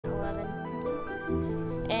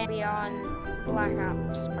be on Black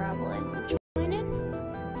Ops, probably. Join it?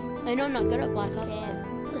 I know I'm not good at Black Ops. Yeah.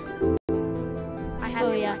 I have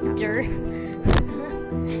Oh yeah, Black Ops. dirt.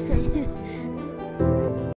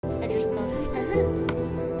 I just thought of that.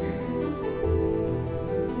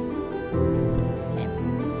 Okay.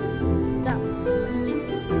 So, let's do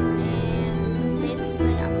this. And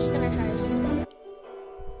basically, I'm just gonna try to stay.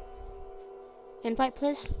 Invite,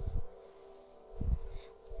 please.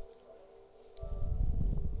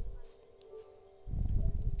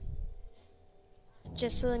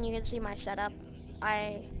 Just so then you can see my setup.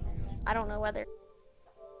 I don't know whether.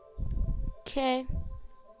 Okay.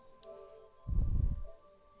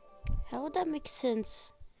 How would that make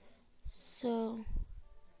sense? So,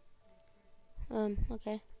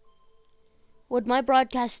 okay. Would my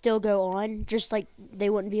broadcast still go on? Just like they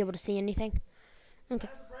wouldn't be able to see anything? Okay.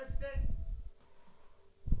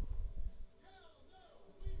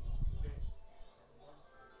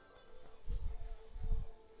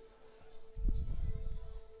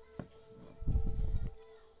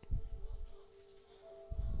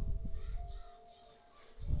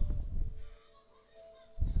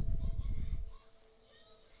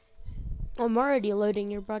 I'm already loading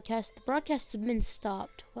your broadcast. The broadcast has been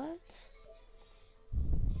stopped. What?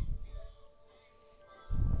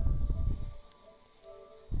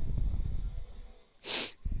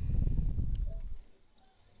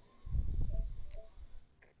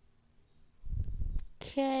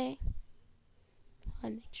 Okay. I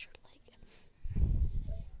make sure to like it.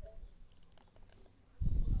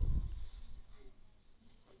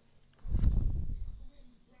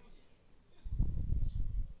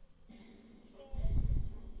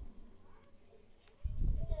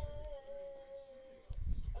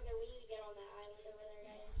 Okay, we need to get on that island over there,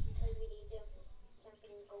 guys. Like, we need to start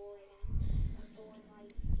getting gold right now.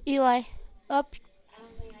 Eli, up I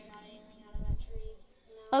don't think I got anything out of that tree.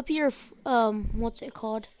 No. up your what's it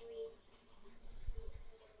called?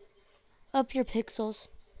 Up your pixels.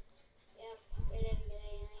 Yep, we didn't get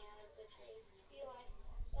anything out of the tree. Eli,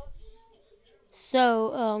 up.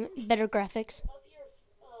 So better graphics. Up your,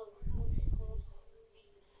 what's it called?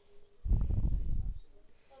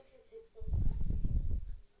 Up your pixels.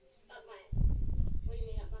 Up my, what do you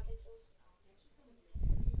mean up my pixels?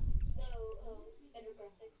 So, better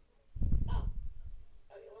graphics. Oh.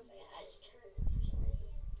 Okay, one second. I just turned for some reason.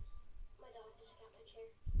 My dog just got my chair.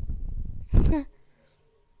 Okay.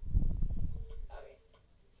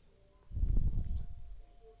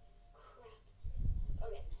 Crap.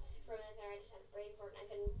 Okay. For a minute there, I just had a brain fart and I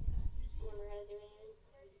couldn't remember how to do anything.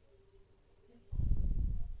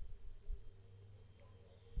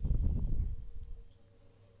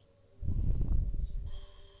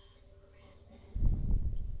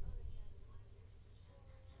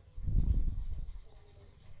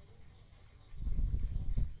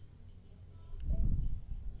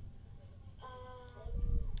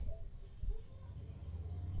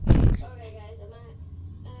 Okay, guys, am I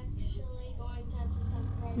actually going to have to stop the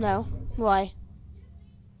broadcast? No. Why?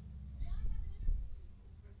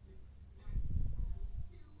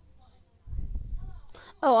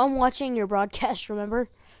 Oh, I'm watching your broadcast, remember?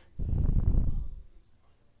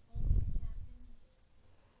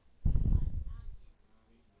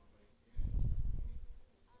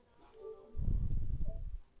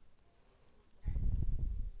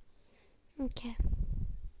 Okay.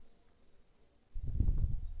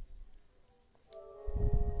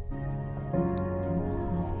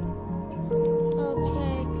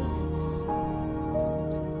 Okay, guys.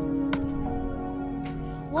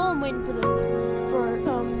 While I'm waiting for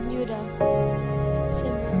you to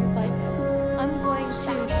send me an invite, I'm going to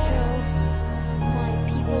show my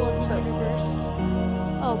people of the universe.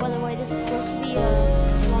 Oh, by the way, this is supposed to be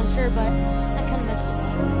a launcher, but I kind of messed it up.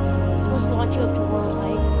 It's supposed to launch you up to world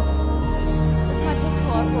height. This is my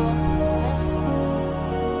pixel art world, guys.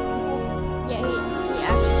 Yeah, he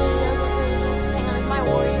actually does look really cool. Hang on, is my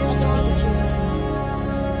warrior That's a still on? Pikachu.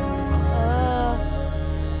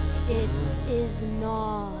 It is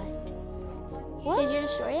not. What? Did you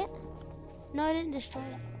destroy it? No, I didn't destroy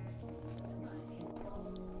it.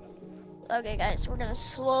 Okay, guys, we're gonna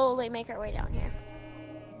slowly make our way down here.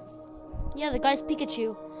 Yeah, the guy's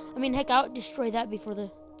Pikachu. I mean, heck, I would destroy that before the...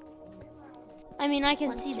 I mean, I can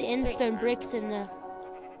One, see two, the three. endstone bricks and the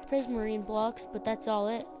prismarine blocks, but that's all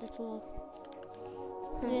it. That's all.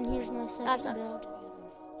 And then here's my That second sucks. build.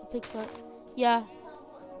 The Pixar. Yeah.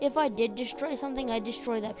 If I did destroy something, I'd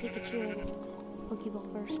destroy that Pikachu and Pokeball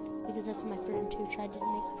first, because that's my friend who tried to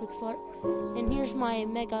make pixel art. And here's my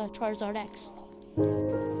Mega Charizard X.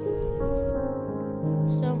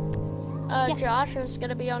 So, Yeah. Josh is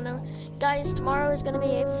gonna be on the. Guys, tomorrow is gonna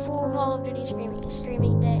be a full Call of Duty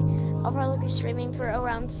streaming day. I'll probably be streaming for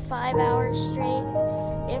around 5 hours straight,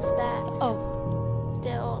 if that. Oh.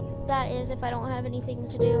 Still, that is if I don't have anything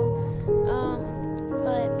to do.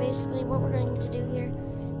 But basically, what we're going to do here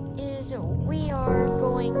is we are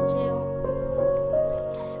going to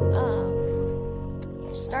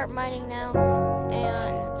start mining now,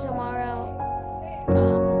 and tomorrow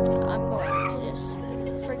I'm going to just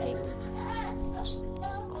freaking just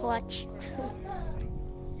clutch.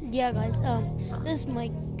 Yeah, guys. This is my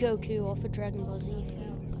Goku off of Dragon Ball Z. If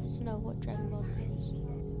you guys know what Dragon Ball Z is,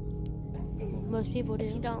 well, most people do.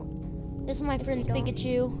 If you don't, This is my friend's don't.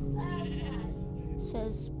 Pikachu.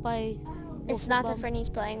 Says by. It's not the friend he's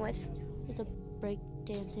playing with. It's a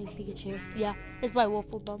breakdancing Pikachu. Yeah, it's by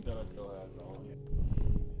Wolfbum.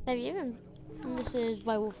 Have you even? And this is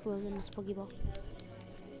by Wolfbum and it's Pokeball.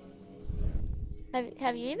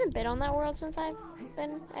 Have you even been on that world since I've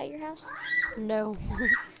been at your house? No.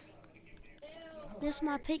 This is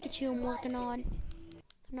my Pikachu I'm working on.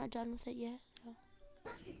 I'm not done with it yet.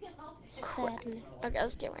 So. Sadly. Okay,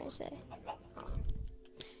 let's get what I say.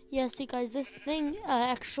 Yeah, see guys, this thing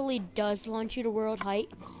actually does launch you to world height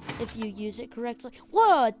if you use it correctly.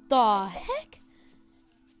 What the heck?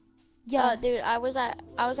 Yeah, Dude, I was at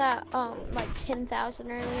like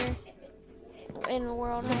 10,000 earlier in the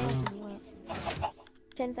world height.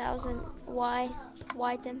 10,000. Why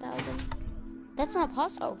 10,000? That's not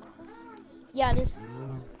possible. Yeah, it is.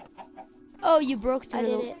 Oh, you broke through I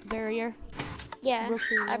did the it. barrier. Yeah,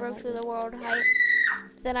 I broke through the world height.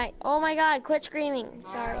 Then oh my god, quit screaming.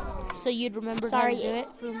 Sorry. So you'd remember Sorry. how to do it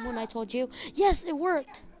from when I told you? Yes, it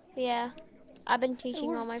worked. Yeah, I've been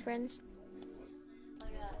teaching all my friends.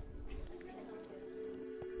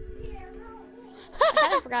 I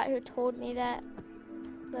kind of forgot who told me that,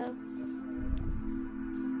 though.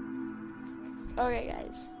 Okay,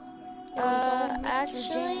 guys. It was all Mr. Actually,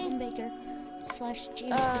 James Baker /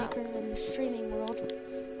 James Baker in the streaming world.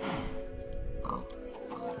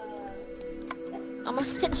 I'm gonna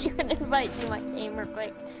send you an invite to my game real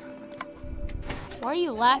quick. Why are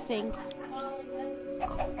you laughing?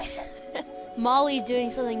 Molly's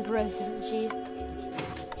doing something gross, isn't she?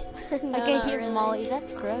 No, I can not hear really. Molly.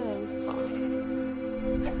 That's gross.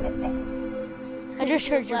 I just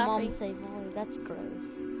heard your mom laughing. say Molly. That's gross.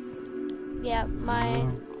 Yeah,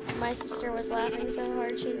 my sister was laughing so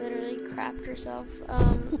hard she literally crapped herself.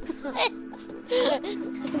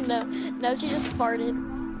 No, she just farted.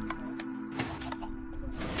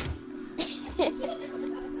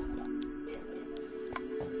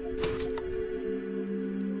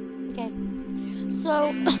 Okay.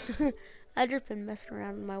 So, I've just been messing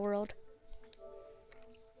around in my world.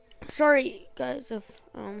 Sorry, guys, if,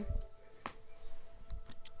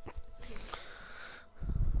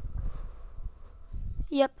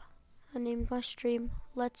 Yep, I named my stream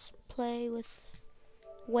Let's Play with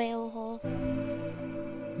Whale Hall.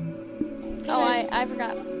 Oh, I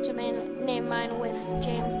forgot to name mine with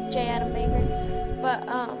J. Adam Baker, but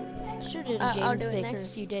Sure did I'll James do it Baker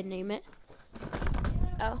next. if you did name it.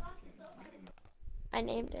 Oh, I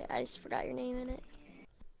named it. I just forgot your name in it.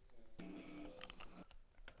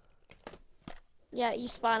 Yeah, you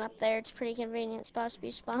spawn up there. It's a pretty convenient spot to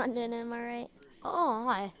be spawned in. Am I right? Oh,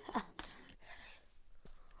 hi.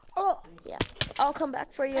 Oh, Yeah. I'll come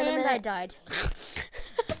back for you in a and minute. I died.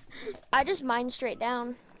 I just mined straight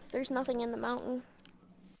down. There's nothing in the mountain.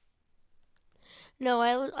 No,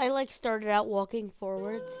 I like started out walking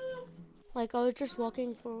forwards. Like I was just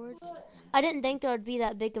walking forwards. I didn't think there would be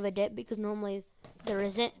that big of a dip because normally there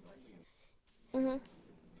isn't.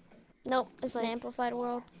 Nope, it's an like- amplified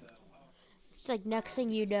world. It's like next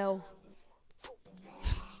thing you know.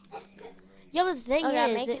 Yeah, but the thing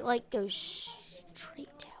Okay, is, it like goes straight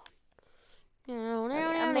down.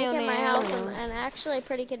 Okay, I'm making my house an actually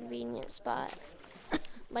pretty convenient spot.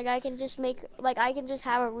 Like I can just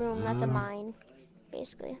have a room that's a mine,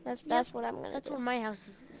 basically. That's what I'm gonna That's do. where my house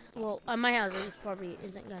is. Well, my house probably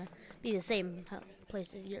isn't gonna be the same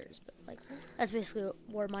place as yours, but like that's basically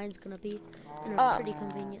where mine's gonna be in a pretty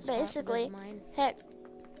convenient spot. Basically, for mine. heck,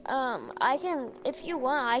 I can, if you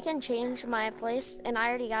want, I can change my place, and I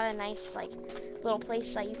already got a nice like little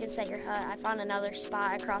place that you can set your hut. I found another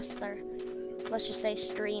spot across the, let's just say,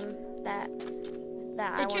 stream that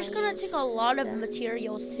I It's want just to gonna use. take a lot of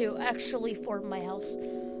materials to actually form my house.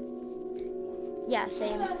 Yeah,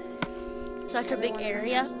 same. Such a big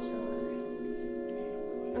area.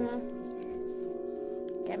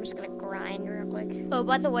 Okay, I'm just gonna grind real quick. Oh,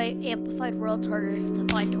 by the way, amplified world's harder to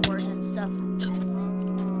find ores and stuff.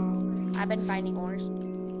 I've been finding ores.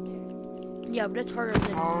 Yeah, but it's harder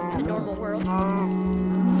than the normal world.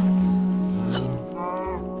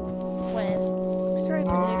 What is? Sorry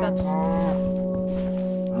for the hiccups.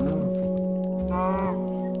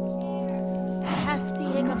 It has to be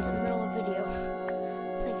hiccups in the middle of video.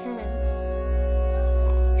 Like,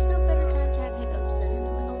 there's no better time to have hiccups than in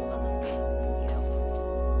the middle of a video.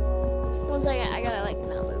 1 second, I gotta like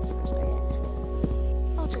not move for a second.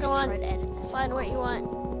 I'll just Go on. try to edit this. Find what you want.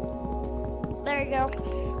 There you go.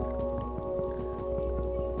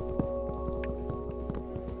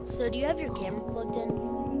 So do you have your camera plugged in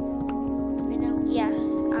right now? Yeah.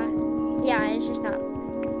 Yeah, it's just not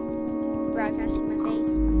broadcasting my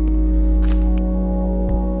face.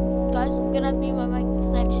 Guys, I'm gonna mute my mic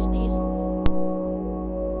because I have to sneeze.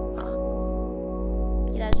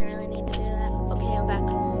 He doesn't really need to do that. Okay, I'm back.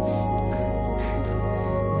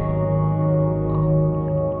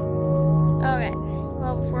 Okay.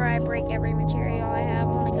 Well, before I break every material I have,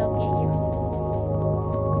 I'm gonna go get you.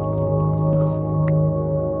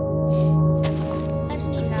 I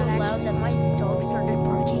sneezed so loud that my dog started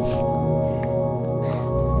barking.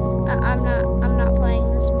 I'm not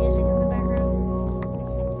playing this music in the background.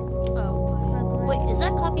 Oh, wait, is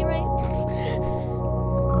that copyright?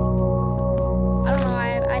 I don't know.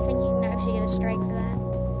 I think you can actually get a strike for that.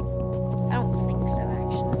 I don't think so,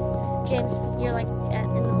 actually. James, you're like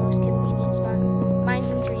in the most convenient spot. Mind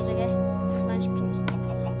some trees, okay? Just mind some trees.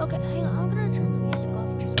 Okay, hang on. I'm gonna turn the music off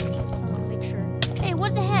just because I want to make sure. Hey,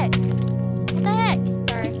 what the heck? What the heck?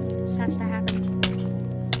 Sorry, this has to happen.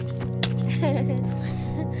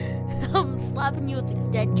 I'm slapping you with a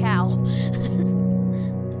dead cow.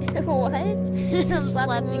 What? I'm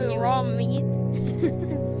slapping with you. raw meat.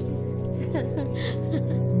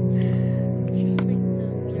 Just like the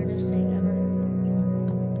weirdest thing ever.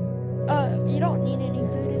 You don't need any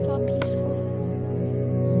food. It's all peaceful.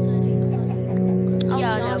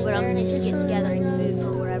 Yeah, I know, but I'm just gathering food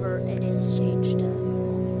for wherever it is changed to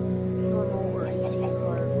normal or easy or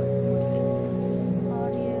hard.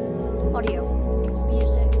 Audio.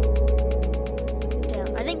 Music. Yeah,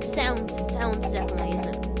 I think sounds definitely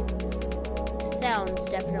isn't. Sounds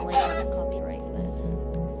definitely aren't copyright,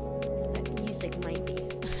 but music might be.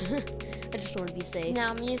 I just want to be safe.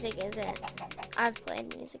 No, music isn't. I've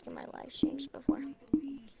played music in my live streams before.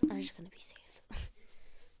 I'm just gonna be safe.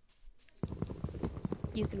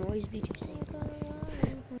 You can always be too safe.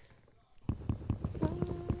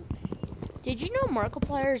 Did you know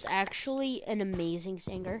Markiplier is actually an amazing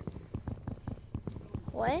singer?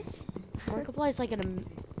 What?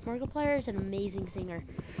 Markiplier is an amazing singer.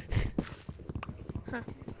 Huh.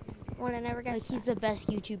 Would I never guess Like he's the best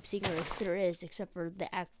YouTube singer there is, except for the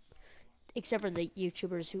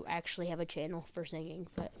YouTubers who actually have a channel for singing.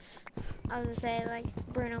 But I was gonna say like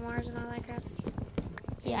Bruno Mars and all that crap.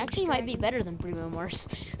 he actually might be better than Bruno Mars.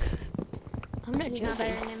 I'm not He's joking. not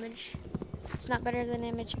better than Image. It's not better than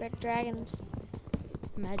Image, but Dragons.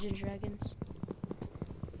 Imagine Dragons.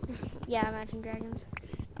 Yeah, Imagine Dragons.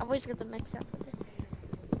 I always get them mixed up with it.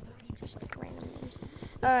 Just like random names.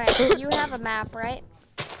 Alright, you have a map, right?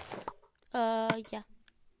 Yeah.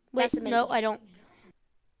 Wait, That's amazing. no, I don't.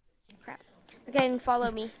 Crap. Okay, then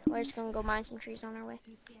follow me. We're just gonna go mine some trees on our way.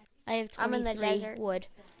 I have I'm in the 23 desert. wood.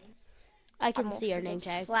 I can I'm see your gonna name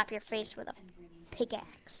tag. slap your face with a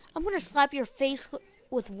pickaxe. I'm gonna slap your face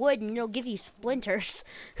with wood and it'll give you splinters.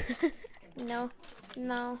 No.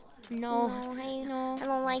 No. No. No, hey, No. I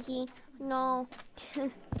don't like you. No.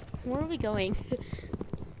 Where are we going?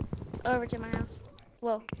 Over to my house.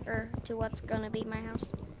 Well, or to what's gonna be my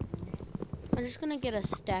house. I'm just gonna get a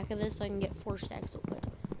stack of this so I can get 4 stacks of wood.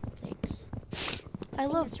 Thanks. I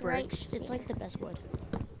think love it's birch. right It's here. like the best wood.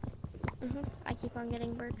 I keep on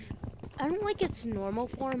getting birch. I don't like its normal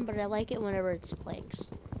form, but I like it whenever it's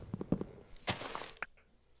planks.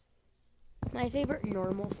 My favorite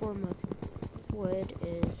normal form of wood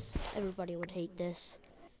is, everybody would hate this,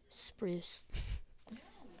 spruce.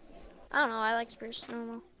 I don't know, I like spruce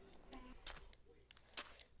normal.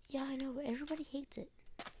 Yeah, I know, but everybody hates it.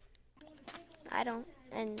 I don't,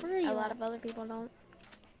 and Where are you a lot at? of other people don't.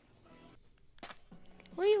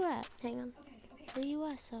 Where are you at? Hang on. Where you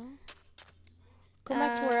at, son? Go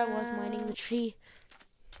back to where I was mining the tree.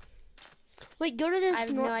 Wait, go to this I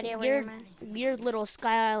have no idea where you're weird little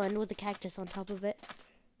sky island with a cactus on top of it.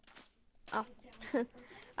 Oh.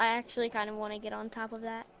 I actually kind of want to get on top of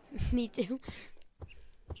that. Me too.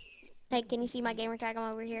 Hey, can you see my gamer tag?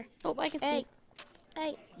 I'm over here. Oh, I can Hey. see.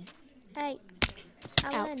 Hey. Hey.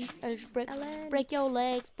 Alan. Ouch. I just break Alan. your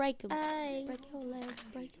legs. Break them. Hey. Break your legs.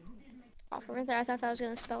 Break them. Oh, for right there, I thought that was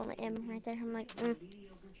going to spell an M right there. I'm like,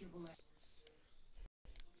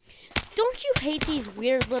 Don't you hate these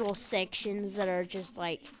weird little sections that are just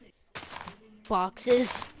like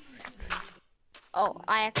boxes? Oh,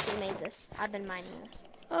 I actually made this. I've been mining this.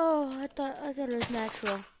 Oh, I thought it was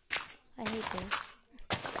natural. I hate those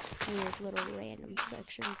weird little random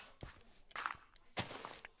sections.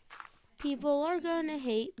 People are gonna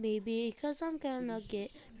hate me because I'm gonna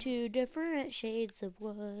get 2 different shades of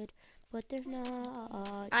wood, but they're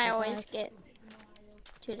not. I always get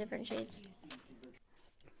 2 different shades.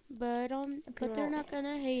 But People they're don't. not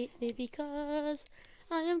gonna hate me because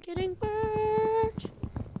I am getting birch.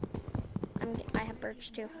 I have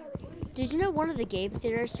birch too. Did you know one of the game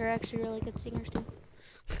theorists are actually really good singers too?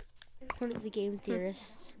 One of the game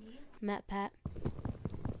theorists, Matt Pat.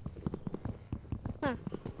 Huh.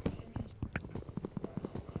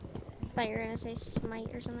 Thought you were gonna say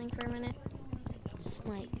smite or something for a minute.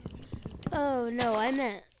 Smite. Oh no, I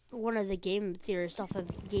meant one of the game theorists off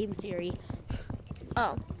of Game Theory.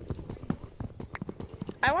 Oh.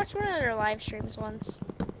 I watched one of their live streams once.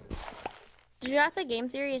 Did you know that the game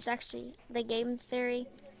theory is actually the game theory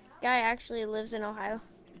guy actually lives in Ohio?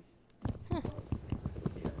 Huh.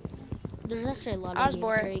 There's actually a lot I of was game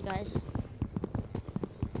bored. theory guys.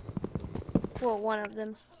 Well, one of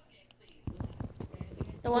them.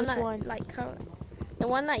 The one Which that one? the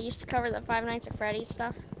one that used to cover the Five Nights at Freddy's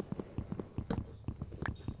stuff.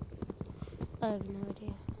 I have no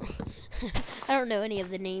idea. I don't know any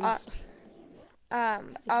of the names.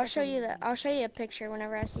 I'll show you a picture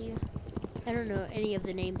whenever I see you. I don't know any of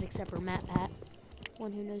the names except for Matt Pat.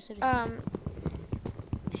 One who knows it.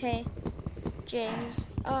 Hey, James.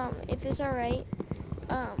 If it's alright,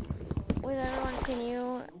 with everyone, can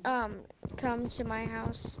you come to my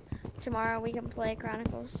house tomorrow? We can play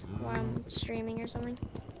Chronicles while I'm streaming or something.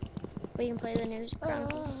 We can play the new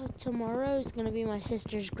Chronicles. Tomorrow is gonna be my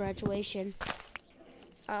sister's graduation.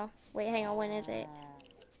 Oh, wait, hang on. When is it?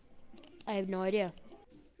 I have no idea.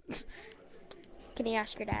 Can you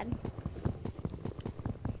ask your dad?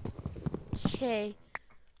 Okay.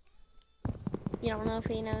 You don't know if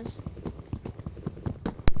he knows.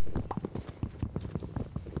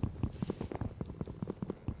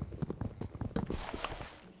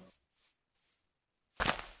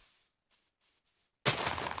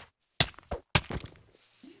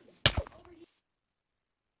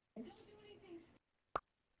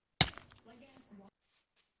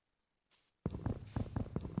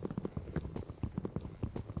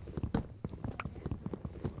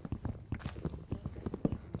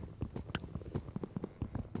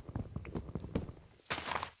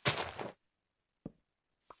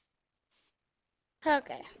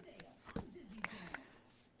 Okay.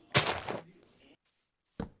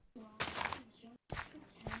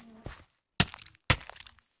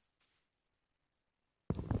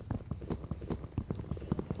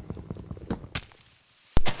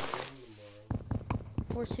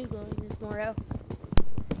 Where's who going tomorrow?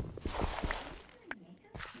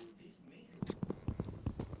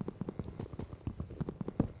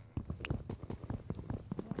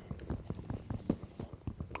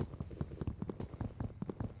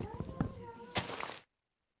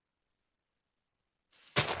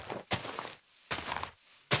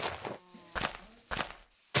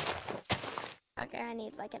 Okay, I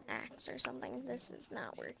need like an axe or something. This is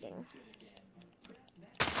not working.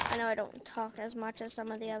 I know I don't talk as much as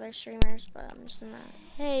some of the other streamers, but I'm just not.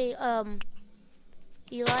 Hey,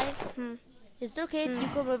 Eli, Hmm. is it okay if you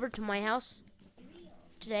come over to my house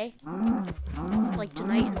today? Like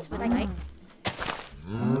tonight and spend the night?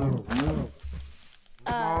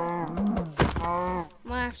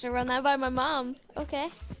 Might have to run that by my mom. Okay.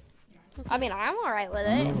 I mean, I'm alright with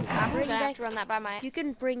it. I'm Bring gonna have back- to run that by my. You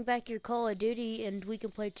can bring back your Call of Duty and we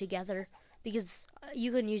can play together. Because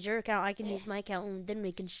you can use your account, I can use my account, and then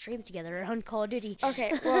we can stream together on Call of Duty.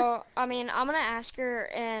 Okay, well, I mean, I'm gonna ask her,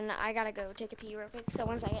 and I gotta go take a pee real quick. So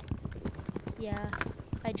 1 second. Yeah,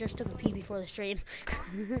 I just took a pee before the stream.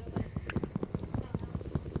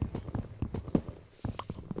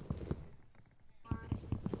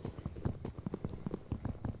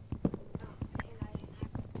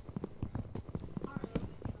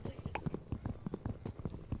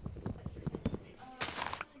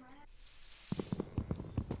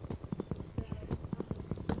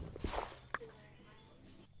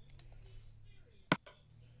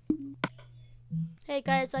 Hey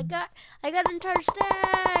guys, I got an entire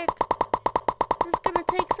stack. This is gonna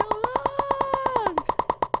take so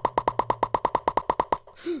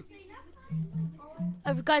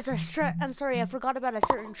long. Guys, I'm sorry, I forgot about a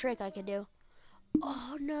certain trick I could do.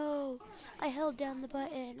 Oh no, I held down the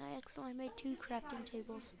button. I accidentally made 2 crafting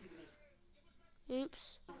tables.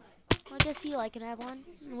 Oops. Well, I guess Eli can have one,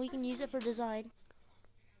 and we can use it for design.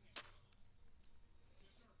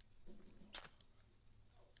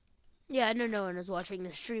 Yeah, I know no one is watching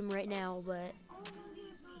the stream right now, but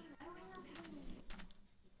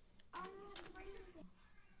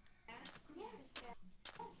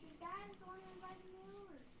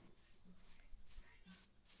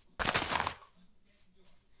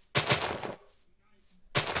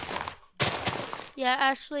Yeah,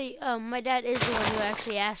 actually, my dad is the one who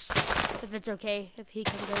actually asked if it's okay if he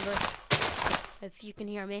comes over. If you can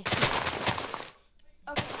hear me.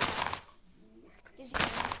 Okay. Did you?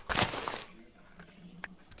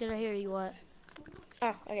 Did I hear you what?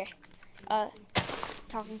 Oh, okay.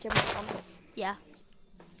 Talking to my mom. Yeah.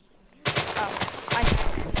 Oh, I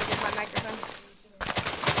muted my microphone.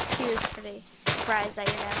 She was pretty surprised that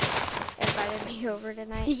your dad invited me over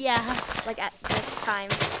tonight. Yeah. Like at this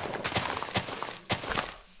time.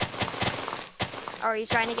 Are you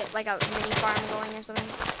trying to get like a mini farm going or something?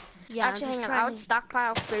 Yeah, I'm Actually, just hang on. trying I would to...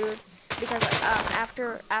 stockpile food because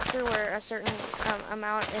after we're a certain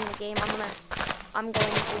amount in the game, I'm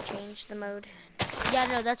going to change the mode. Yeah,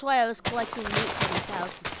 no, that's why I was collecting meat for the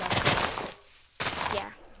cows and stuff.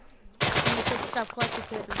 Yeah. And you said stop collecting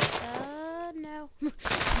food. I'm like,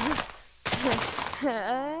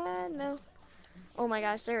 no. No. Oh my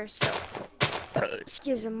gosh, there are so.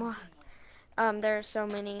 Excuse me. There are so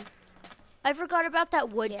many. I forgot about that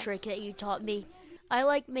wood Yeah. trick that you taught me. I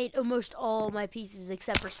like made almost all my pieces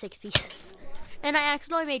except for 6 pieces. And I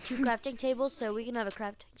accidentally made 2 crafting tables, so we can have a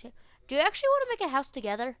crafting table. Do you actually want to make a house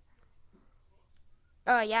together?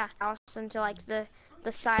 Yeah. House into like the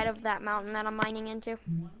side of that mountain that I'm mining into.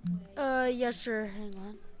 Yeah, sure. Hang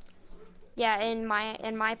on. Yeah, and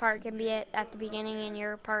my part can be at the beginning, and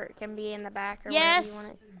your part can be in the back or wherever you want Yes.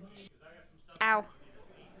 it. Ow.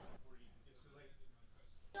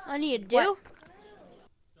 I need to What? do.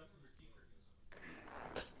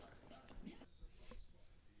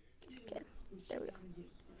 Okay. There we go.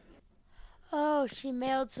 Oh, she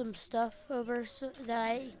mailed some stuff over that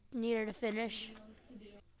I needed to finish.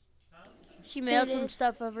 She Who mailed some did?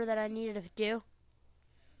 stuff over that I needed to do.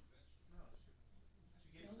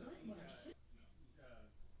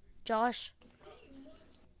 Josh.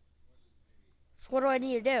 So what do I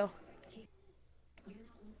need to do?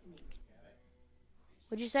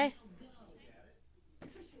 What'd you say?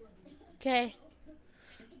 Okay.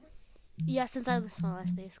 Yeah, since I missed my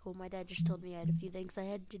last day of school, my dad just told me I had a few things I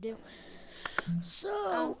had to do.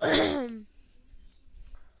 So,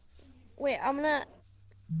 Wait, I'm gonna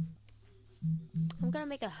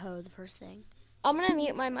make a hoe the first thing. I'm gonna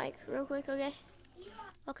mute my mic real quick, okay?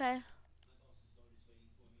 Okay.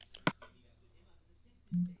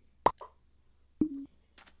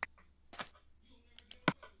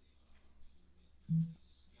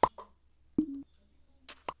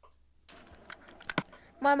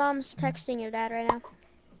 My mom's texting your dad right now.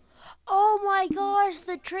 Oh my gosh,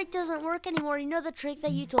 the trick doesn't work anymore. You know the trick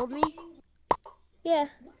that you told me? Yeah.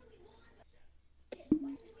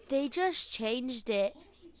 They just changed it.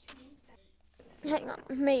 Hang on,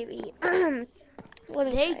 maybe. Let me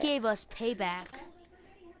They try it. gave us payback.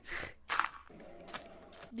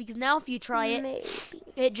 Because now if you try it, Maybe.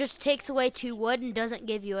 it just takes away 2 wood and doesn't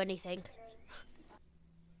give you anything.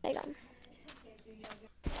 Hang on.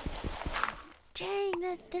 Dang,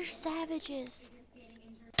 they're savages.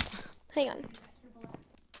 Hang on.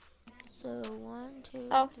 So 1, 2,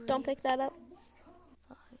 Oh, 3, don't pick that up.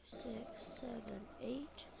 5, 6, 7, 8,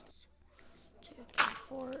 2, 3,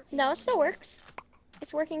 4. No, it still works.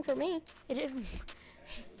 It's working for me. It didn't.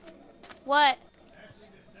 What?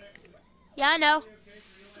 Yeah, I know.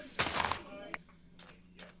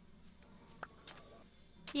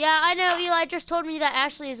 Yeah, I know. Eli just told me that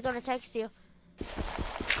Ashley is gonna text you.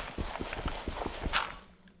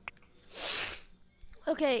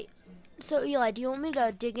 Okay, so Eli, do you want me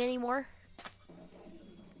to dig any more?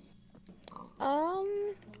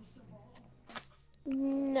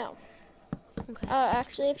 No. Okay.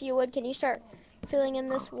 Actually, if you would, can you start filling in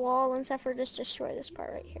this wall and stuff, or just destroy this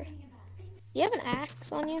part right here? Do you have an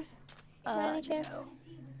axe on you, by any chance? No.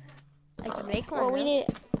 I can make one Well, we though. need.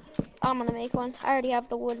 I'm gonna make one. I already have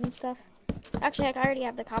the wood and stuff. Actually, heck, I already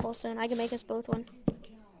have the cobblestone. I can make us both one.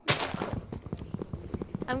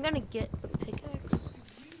 I'm gonna get a pickaxe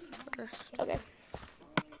first. Okay.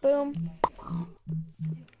 Boom.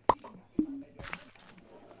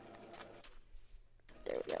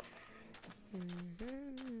 There we go.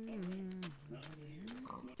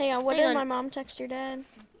 Hang on, what Hang did on. my mom text your dad?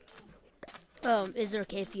 Is it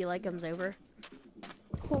okay if Eli comes over?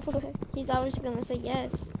 He's obviously gonna say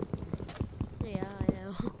yes. Yeah, I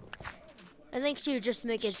know. I think she was just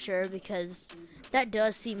making sure because that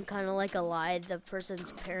does seem kind of like a lie. The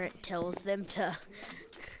person's parent tells them to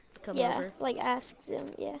come Yeah, over. like asks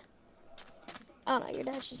him, yeah. I don't know, your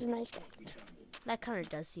dad's just a nice guy. That kind of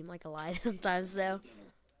does seem like a lie sometimes, though.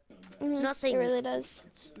 I'm not It saying really does.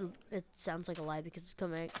 it sounds like a lie because it's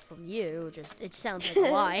coming from you. Just it sounds like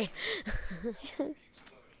a lie.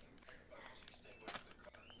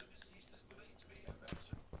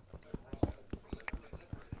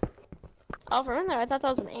 Oh, for a minute, I thought that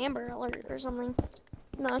was an Amber Alert or something.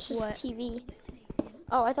 No, it's just What? TV.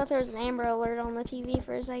 Oh, I thought there was an Amber Alert on the TV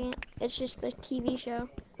for a second. It's just the TV show.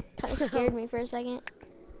 Kind of scared me for a second.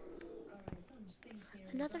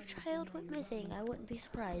 Another child went missing. I wouldn't be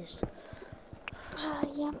surprised.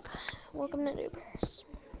 Yep. Welcome to New Paris.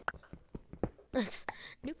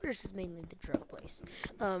 New Paris is mainly the drug place.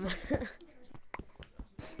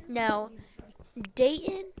 Now,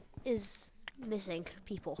 Dayton is missing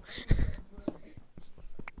people.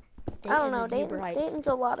 I don't know. and Huber Heights. Dayton's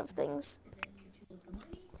a lot of things.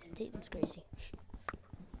 Dayton's crazy.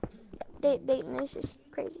 Dayton is just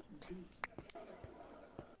crazy.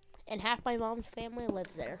 And half my mom's family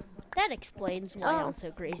lives there. That explains why I'm so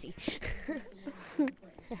crazy.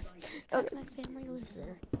 Half my family lives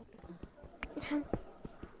there.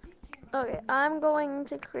 Okay, I'm going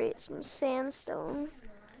to create some sandstone.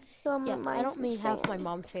 So Yeah, I don't mean half my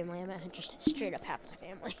mom's family. I meant just straight up half my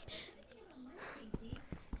family.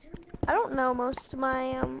 I don't know most of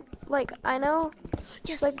my like I know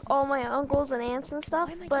Yes. like all my uncles and aunts and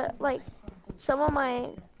stuff, but like some of my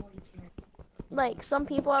like some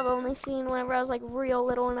people I've only seen whenever I was like real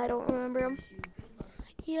little and I don't remember them.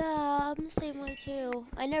 Yeah, I'm the same way too.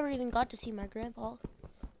 I never even got to see my grandpa.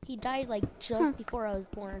 He died like just before I was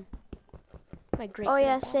born. My great. Oh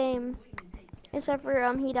yeah, same. Except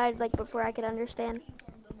for he died like before I could understand.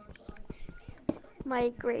 My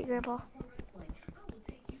great grandpa.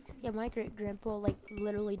 Yeah, my great grandpa like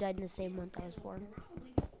literally died in the same month I was born.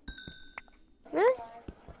 Really?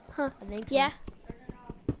 Huh. I think so. Yeah.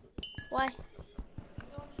 Why?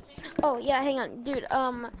 Oh yeah, hang on, dude.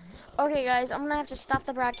 Okay, guys, I'm gonna have to stop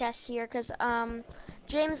the broadcast here because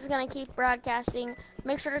James is gonna keep broadcasting.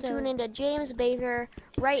 Make sure to tune into James Baker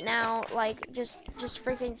right now. Like, just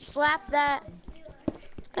freaking slap that,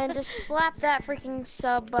 and just slap that freaking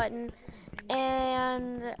sub button,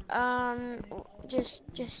 and just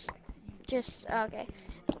okay.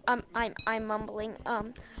 I'm mumbling.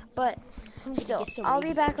 But still, I'll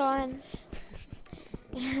be back on.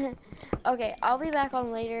 Okay, I'll be back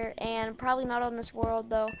on later, and probably not on this world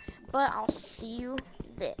though. But I'll see you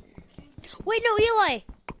then. Wait, no, Eli.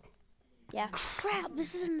 Yeah. Crap,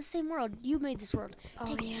 this is in the same world. You made this world.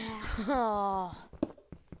 Oh yeah. Oh.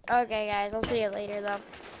 Okay, guys, I'll see you later though.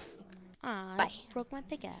 I broke my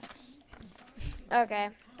pickaxe. Okay.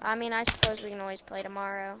 I mean, I suppose we can always play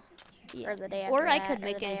tomorrow. Yeah. Or the day after or that. I could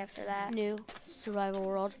make a new survival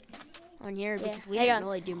world on here because we didn't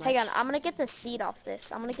really do much. Hang on, I'm gonna get the seed off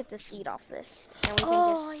this. And we can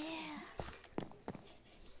just.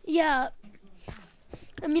 Yeah.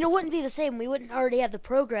 I mean, it wouldn't be the same. We wouldn't already have the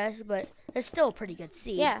progress, but it's still a pretty good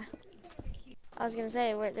seed. Yeah. I was gonna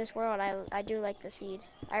say, this world, I do like the seed.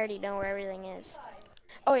 I already know where everything is.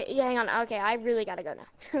 Oh, yeah, hang on. Okay, I really gotta go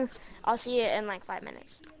now. I'll see you in like 5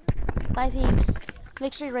 minutes. Bye, peeps.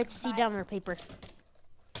 Make sure you write the seed down on your paper.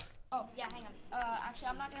 Oh, yeah, hang on. Actually,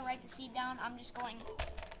 I'm not gonna write the seed down. I'm just going...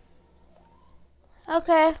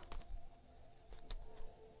 Okay.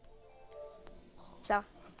 So,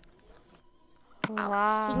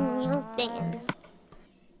 I'll see you then.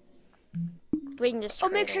 We can just... Oh,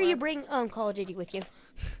 make sure you bring Call of Duty with you.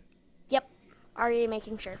 Yep. Already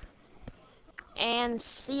making sure. And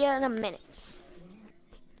see you in a minute.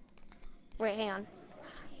 Wait, hang on.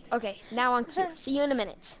 Okay, now on cue. See you in a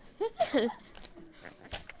minute.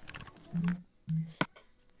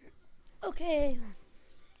 Okay.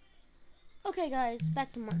 Okay, guys,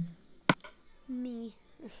 back to me.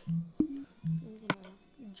 I'm gonna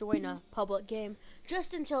join a public game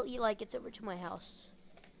just until Eli gets over to my house.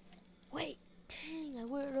 Wait, dang, I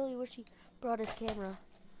really wish he brought his camera.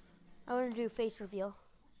 I want to do face reveal.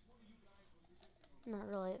 Not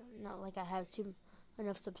really, not like I have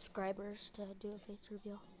enough subscribers to do a face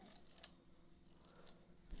reveal.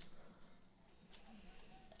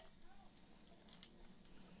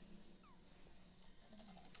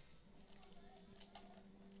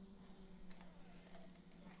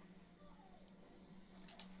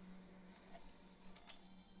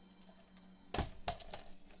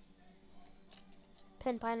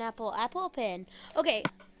 Pen, pineapple, apple, pen. Okay,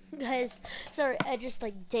 guys, sorry, I just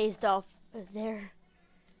like dazed off there.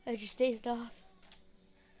 I just dazed off.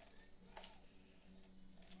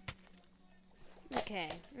 Okay,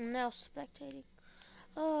 I'm now spectating.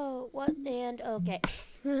 Oh, what? And okay.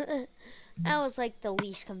 That was like the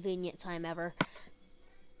least convenient time ever.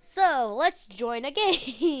 So, let's join a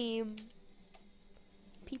game.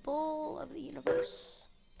 People of the universe.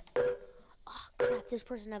 Oh, crap, this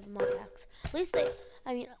person have mod packs. At least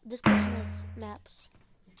this person has maps.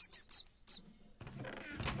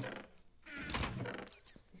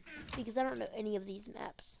 Because I don't know any of these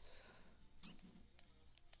maps.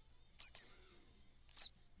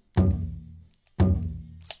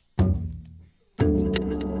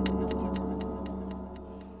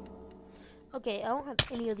 Okay, I don't have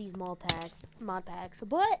any of these mod packs,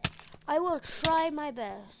 but I will try my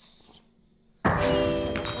best.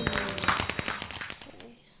 Okay,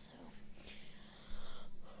 so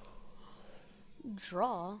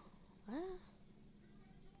draw. What?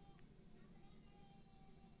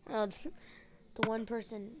 Oh, the one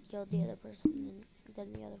person killed the other person, and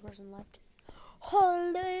then the other person left.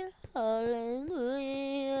 Hallelujah,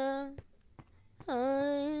 hallelujah,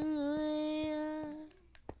 hallelujah,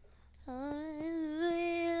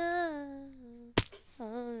 hallelujah,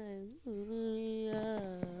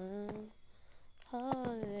 hallelujah,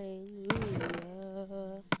 hallelujah,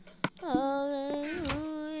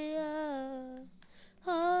 hallelujah, hallelujah,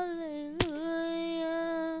 hallelujah,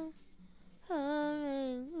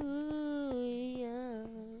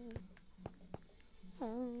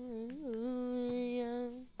 hallelujah.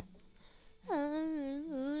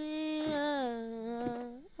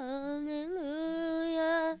 Hallelujah,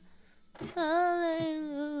 hallelujah,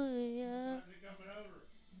 hallelujah.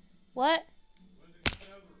 What?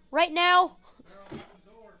 Right now?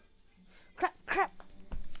 Crap, crap.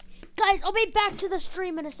 Guys, I'll be back to the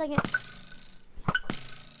stream in a second.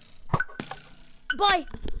 Bye.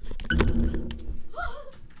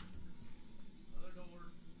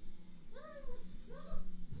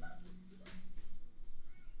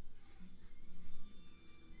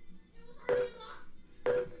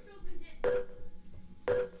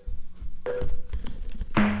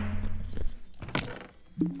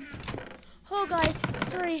 Oh, guys,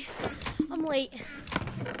 sorry. I'm late.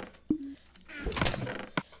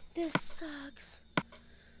 This sucks.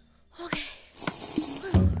 Okay.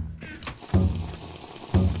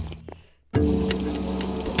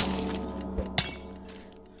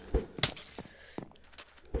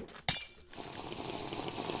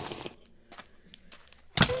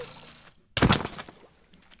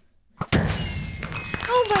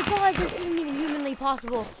 Oh my god, this isn't even humanly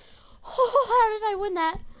possible. Oh, how did I win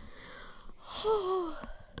that? Oh,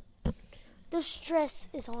 the stress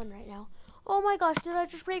is on right now. Oh my gosh, did I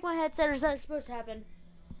just break my headset, or is that supposed to happen?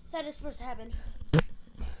 That is supposed to happen.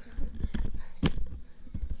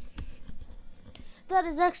 That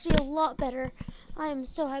is actually a lot better. I am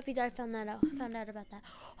so happy that I found out about that.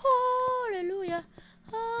 Hallelujah.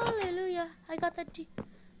 Hallelujah. I got that.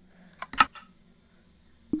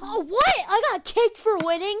 Oh, what? I got kicked for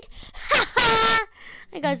winning?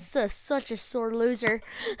 That guy's such a sore loser.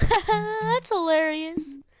 That's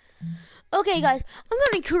hilarious. Okay, guys, I'm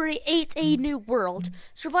going to create a new world.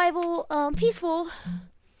 Survival, peaceful.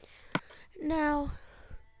 Now,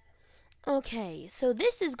 okay, so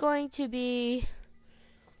this is going to be...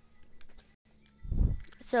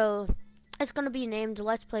 So, it's going to be named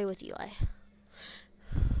Let's Play with Eli.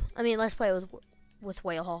 I mean, Let's Play with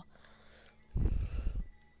waill.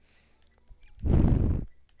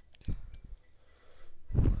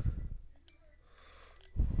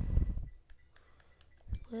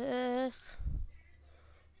 With...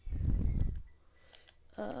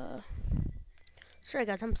 Sorry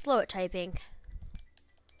guys, I'm slow at typing.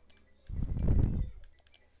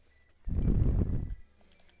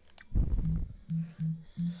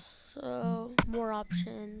 So, more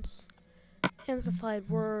options. Amplified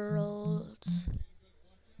worlds.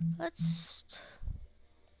 Let's...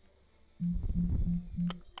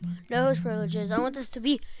 No host privileges. I want this to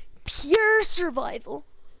be pure survival.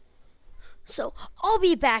 So, I'll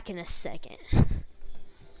be back in a second.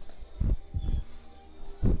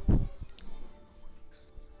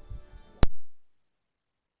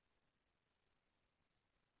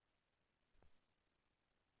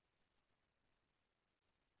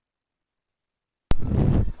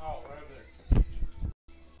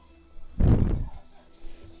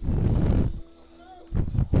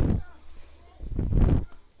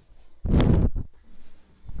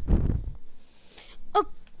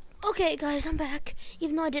 Okay, guys, I'm back.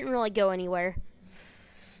 Even though I didn't really go anywhere.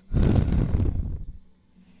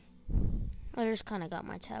 I just kind of got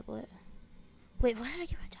my tablet. Wait, why did I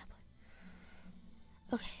get my tablet?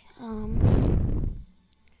 Okay,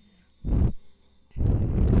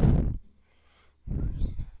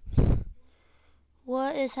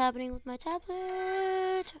 what is happening with my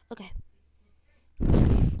tablet? Okay.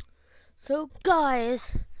 So,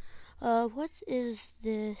 guys, what is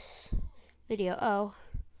this video? Oh.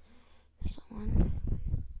 Someone.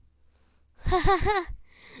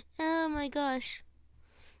 Oh my gosh.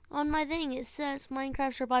 On my thing it says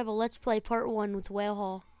Minecraft Survival Let's Play Part 1 with Whale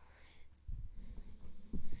Hall.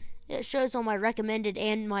 It shows on my recommended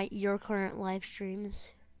and your current live streams.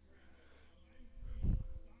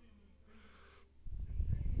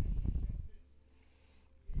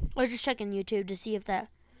 I was just checking YouTube to see if that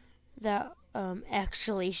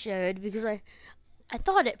actually showed, because I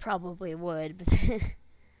thought it probably would, but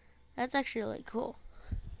that's actually really cool.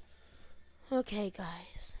 Okay,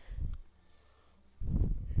 guys.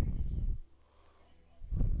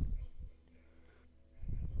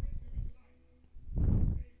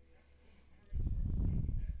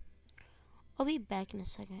 I'll be back in a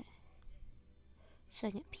second.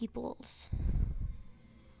 Peoples.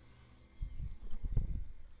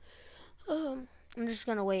 I'm just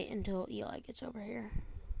gonna wait until Eli gets over here.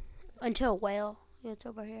 Until Whale gets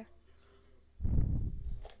over here.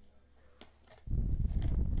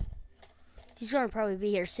 He's gonna probably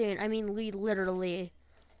be here soon. I mean, we literally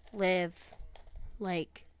live,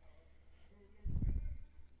 like,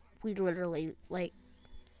 we live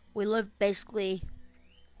basically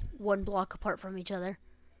one block apart from each other.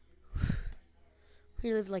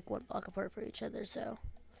 We live like one block apart from each other, so.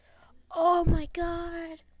 Oh my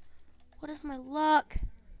god! What is my luck?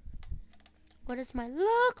 What is my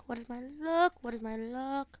luck? What is my luck? What is my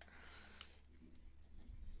luck?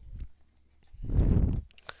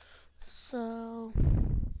 So.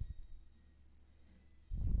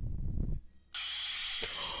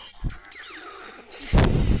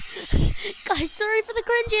 Guys, sorry for the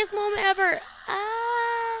cringiest moment ever.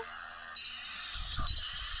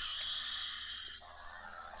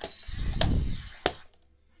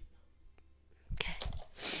 Okay.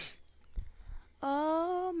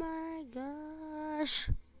 Oh my gosh.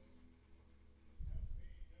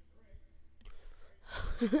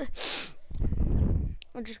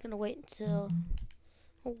 I'm just gonna wait until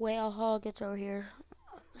Whale Hall gets over here.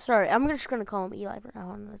 Sorry, I'm just gonna call him Eli for now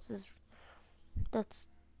on. That's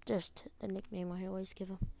just the nickname I always give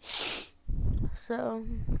him. So.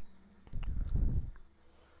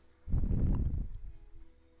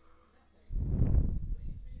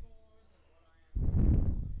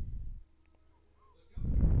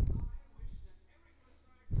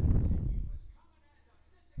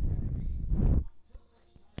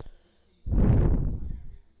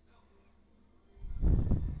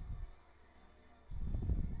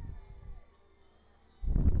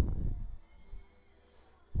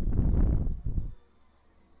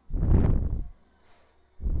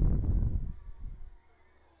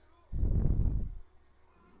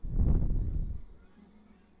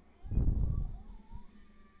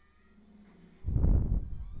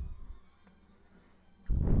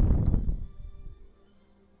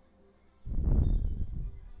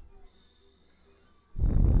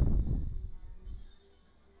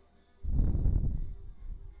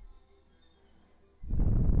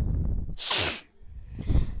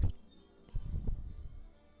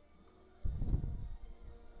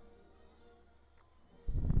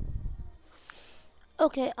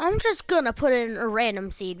 Okay, I'm just gonna put in a random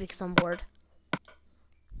seed because I'm bored.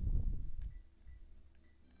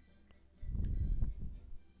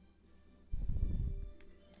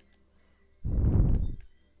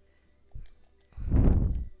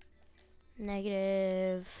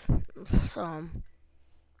 Negative,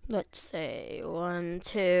 let's say 1,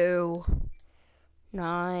 2,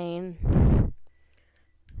 9,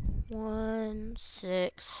 1,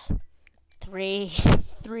 6, 3,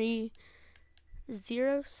 3,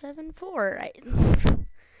 0, 7, 4. Right?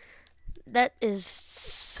 That is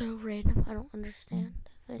so random. I don't understand.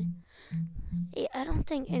 I don't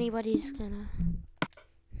think anybody's gonna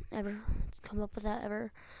ever come up with that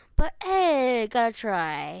ever. But hey, gotta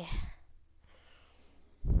try.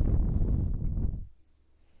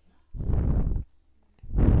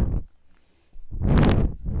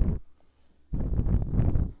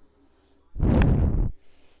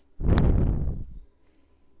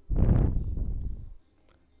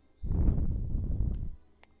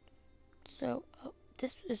 So,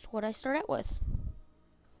 this is what I start out with.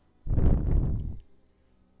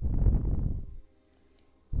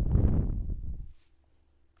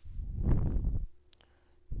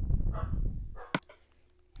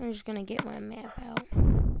 I'm just gonna get my map out.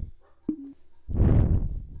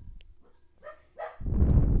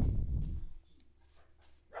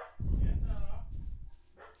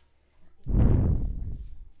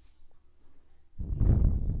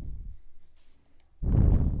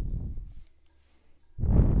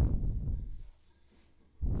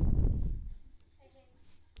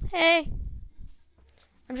 Hey!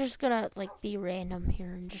 I'm just gonna, be random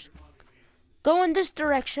here and just go in this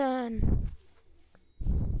direction.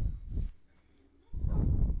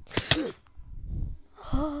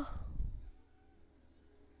 Who's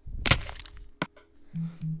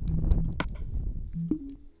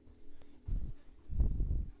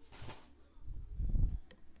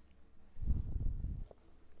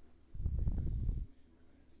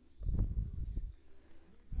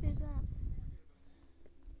that?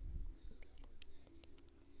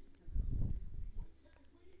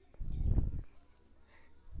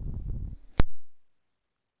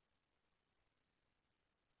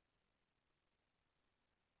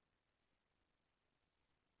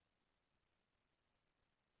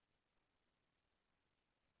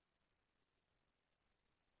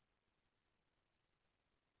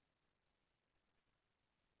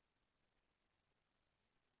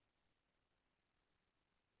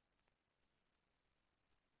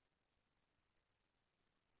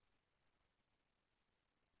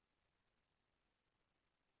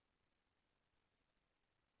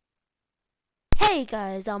 Hey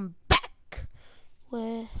guys, I'm back.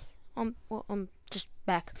 With I'm just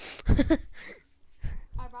back. I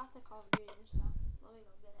brought the Call of Duty and stuff. Let me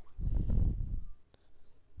go get it.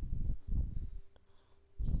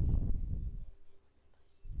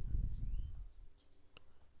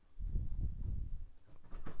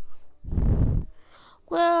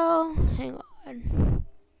 Well, hang on.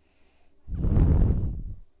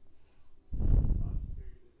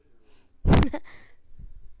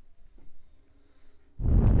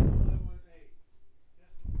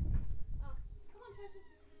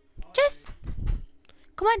 Just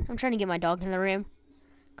come on. I'm trying to get my dog in the room.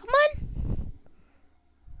 Come on.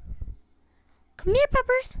 Come here,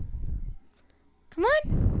 Peppers. Come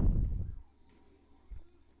on.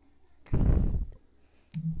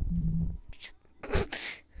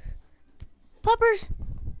 Peppers.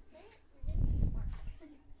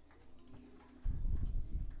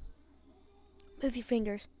 Move your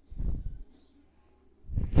fingers.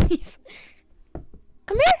 He's.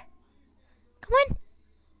 Come here. Come on.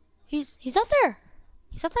 He's up there.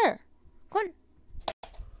 He's up there. Come on.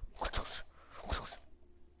 Okay,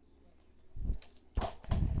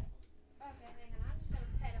 hang on. I'm just gonna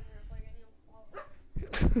pet him real quick and he'll fall.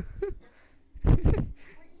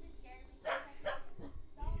 Aren't you just scared of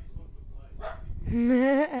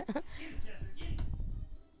me?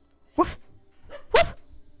 Woof. Woof.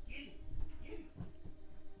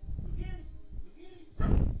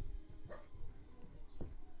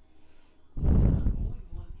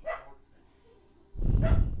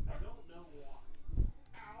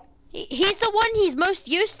 He's the one he's most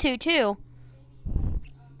used to, too.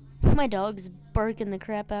 My dog's barking the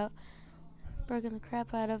crap out. Barking the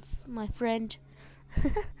crap out of my friend.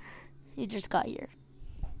 He just got here.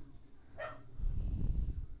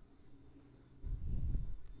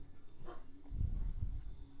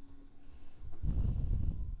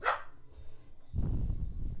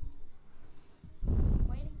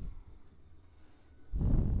 Waiting.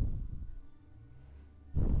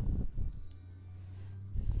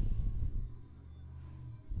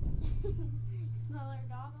 Smell our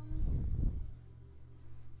dog on me?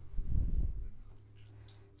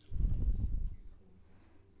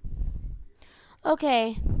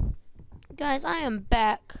 Okay. Guys, I am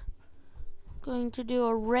back. Going to do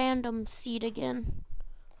a random seed again.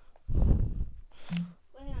 Wait, hang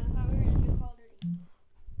on. I thought we were gonna do Call of Duty.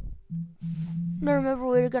 No, remember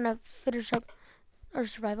we were gonna finish up our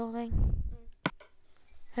survival thing?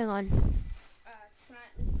 Hang on. Can I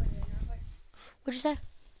just put it in real quick? What'd you say?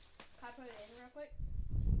 Can I put it in real quick?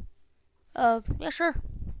 Yeah, sure.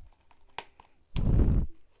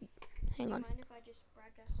 Hang Do you on. mind if I just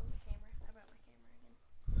broadcast on the camera? I brought my camera again.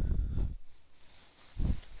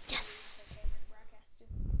 Yes. The camera to broadcast to.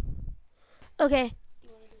 Okay, Do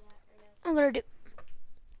you want to do that right now? I'm gonna do.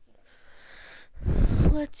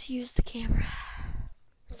 Let's use the camera.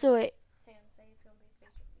 So wait, Hang on, say it's gonna be face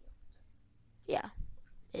reveal. yeah,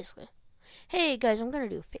 basically. Hey guys, I'm gonna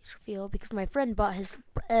do a face reveal because my friend brought his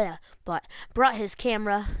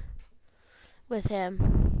camera with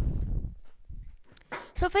him.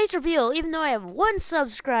 So face reveal, even though I have 1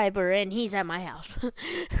 subscriber and he's at my house. One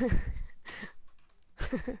subscriber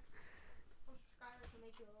can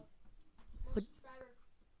make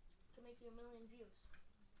you a million views.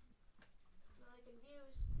 Million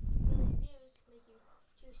views make you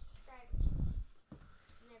 2 subscribers.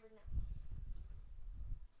 You never know.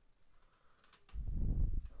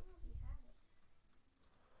 I don't know if you had it.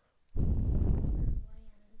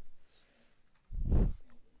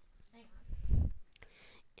 Hang on.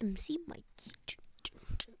 MC Mikey.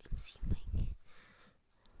 MC Mikey.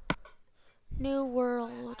 New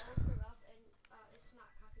World. I looked it up and it's not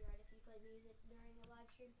copyright if you play music during a live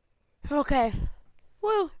stream. Okay.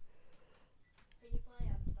 Woo. Can you play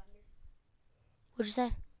Thunder? What'd you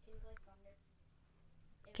say? Can you play Thunder?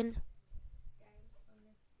 Can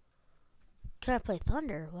Thunder. Can I play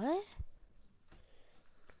Thunder? What?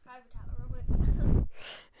 I have a tablet real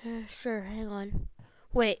quick. Sure. Hang on.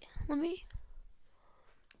 Wait. Let me.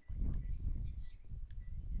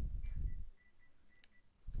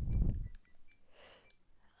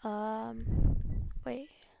 Wait.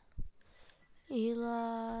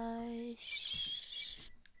 Eli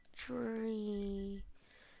stream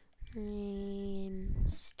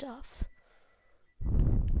stuff. I don't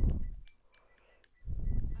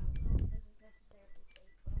know if this is necessarily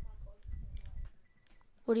safe, but I'm gonna plug this in live.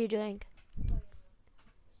 What are you doing? Plugging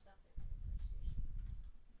stuff into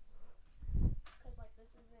PlayStation. Because like this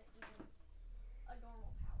isn't even a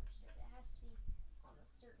normal power strip. It has to be on a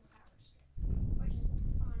certain power strip, which is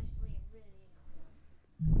honestly really annoying.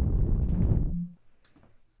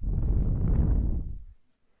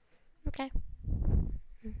 Okay.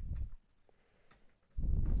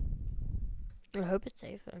 I hope it's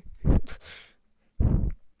safe.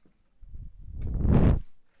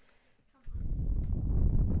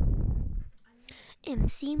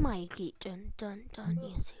 MC Mikey. Dun dun dun.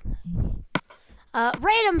 MC Mikey.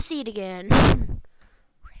 Random seed again. Random.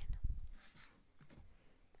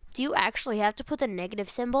 Do you actually have to put the negative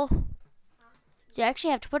symbol? Huh? Do you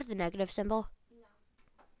actually have to put the negative symbol? No.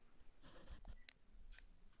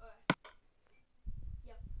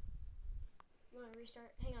 Yep. You want to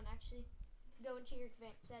restart? Hang on, actually. Go into your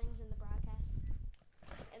advanced settings in the broadcast,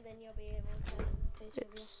 and then you'll be able to face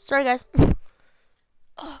reveal. Sorry, guys.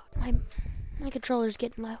 Oh, my controller's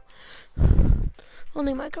getting low.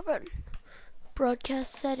 Only microphone.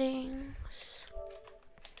 Broadcast settings.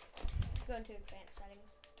 Go into advanced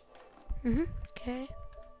settings. Okay.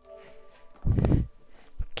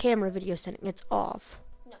 Camera video setting. It's off.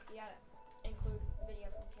 No, you gotta include video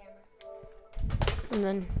from camera. And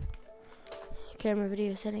then camera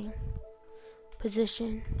video setting.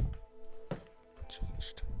 Position.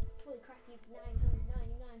 Changed. Holy crap, you have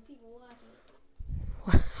 999 people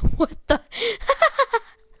watching. What the?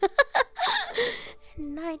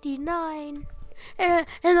 99. And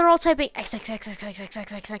they're all typing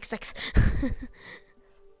XXXXXXXXX.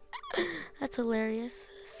 That's hilarious.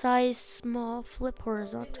 Size small, flip This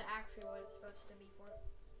horizontal. is actually what it's supposed to be for.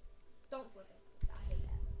 Don't flip it. I hate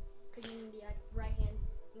that. Because you can be like right hand,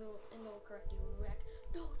 and they'll correct you. And be like,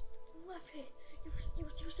 no, left hand.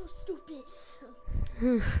 You're so stupid.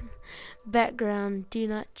 Background, do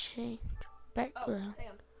not change. Background. Hang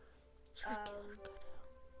on.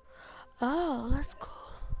 Oh, that's cool.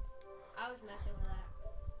 I was messing with that.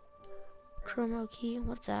 Chroma key,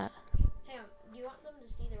 what's that? Hang on. Do you want them to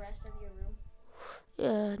see the rest of your room?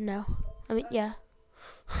 No. I mean, yeah.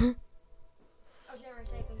 I was gonna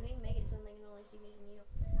say, because we can make it so they can only see me and you.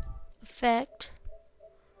 Effect.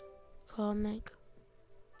 Comic.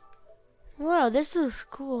 Wow, this is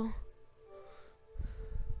cool.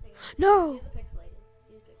 Hang on. No! Do the pixelated.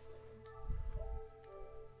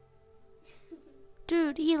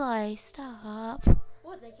 Dude, Eli, stop.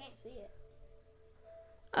 What? They can't see it.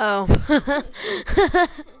 Oh.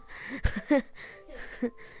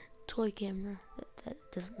 Toy camera. That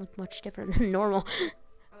doesn't look much different than normal.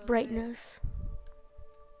 Brightness.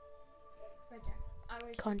 Right there. I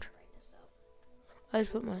always put Contrast. brightness though. I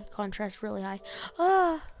just put my contrast really high.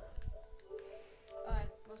 Ah! Alright,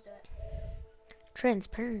 let's do it.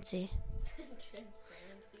 Transparency.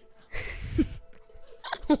 Transparency.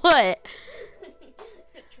 What?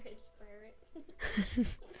 Transparent.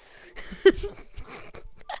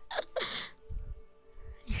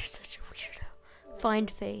 You're such a weirdo.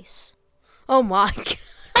 Find face. Oh my.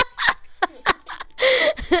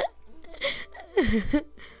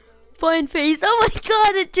 Find face. Oh my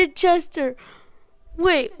god, it did Chester.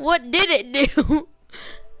 Wait, what did it do?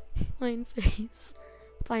 Find face.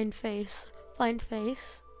 Find face. Find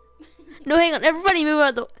face. No, hang on. Everybody move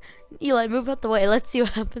out the... Eli, move out the way. Let's see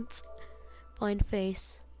what happens. Find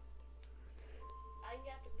face. I think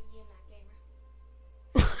you have to be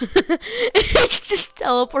in that camera. It just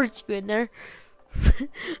teleports you in there.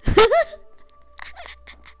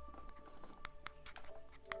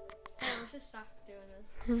 Hey, let's just stop doing this.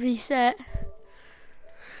 Reset.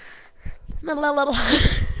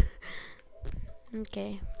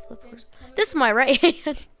 Okay. Flip horse. This is my right hand.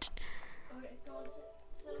 Okay, go on,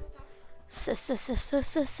 sit on the couch.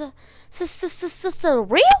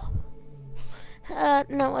 Real?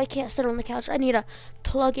 No, I can't sit on the couch. I need to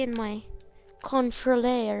plug in my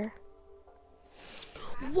controller.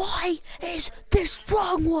 Why is this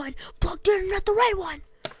wrong one plugged in and not the right one?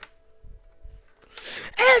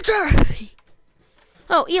 Answer!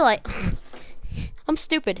 Oh, Eli. I'm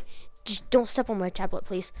stupid. Just don't step on my tablet,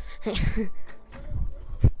 please.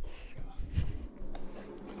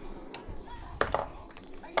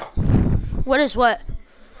 What is what?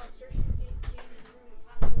 Well, searching Jamie's room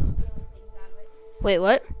possibly stealing things out of it. Wait,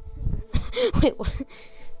 what? Wait, what?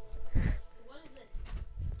 What is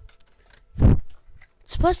this?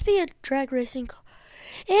 It's supposed to be a drag racing car.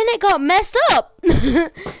 And it got messed up!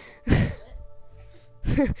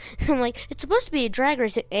 I'm like, it's supposed to be a drag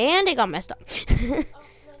racing, and it got messed up. Oh, nice. You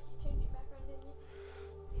changed your background, didn't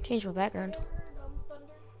you? Change my background. I heard thunder.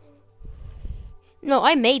 No,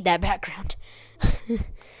 I made that background.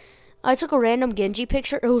 I took a random Genji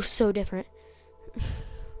picture. It was so different.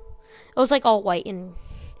 It was like all white and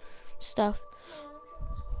stuff.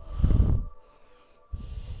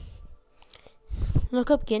 Look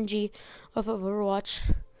up Genji off of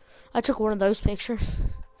Overwatch. I took one of those pictures.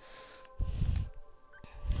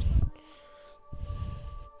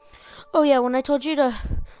 Oh yeah, when I told you to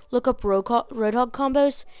look up Roadhog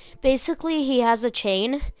combos, basically he has a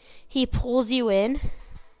chain. He pulls you in,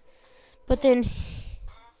 but then...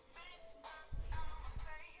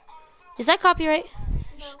 Is that copyright?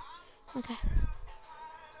 No. Okay.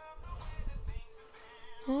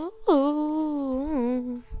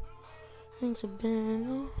 Oh, things have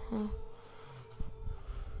been... Oh.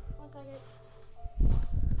 1 second.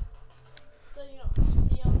 So you don't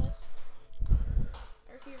see on this?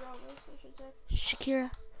 Or hear on this, I should say. Shakira.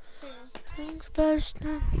 Hang on. Things burst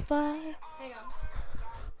on fire. Hang on.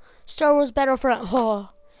 Star Wars Battlefront. Oh.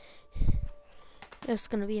 It's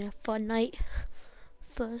gonna be a fun night.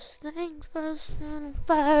 First things first, and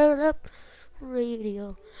fired up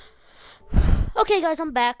radio. Okay, guys,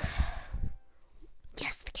 I'm back.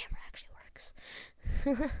 Yes, the camera actually works.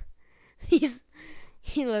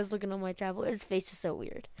 He was looking on my tablet. His face is so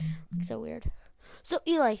weird. So weird. So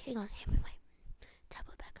Eli, hang on, hand me my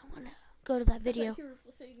tablet back. I wanna go to that video You were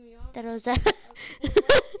flipping me off. that I was at.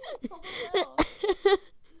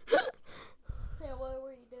 Yeah, what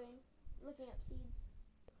were you doing? Looking up seeds.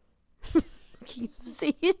 Can you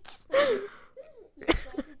see it? Just right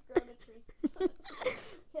seeds grow in a tree.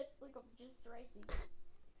 Yes, look up just right seeds.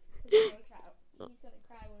 He's gonna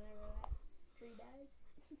cry whenever that tree dies.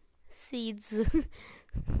 Seeds.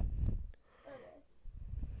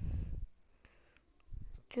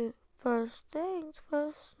 Okay. First things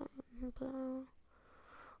first. I can feel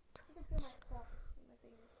my pulse in my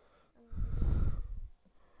finger.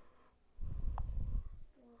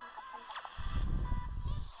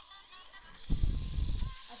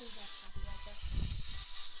 I think that's copyright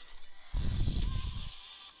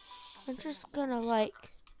though. I'm just gonna like.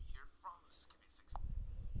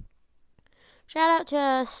 Shout out to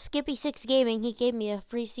Skippy6 Gaming. He gave me a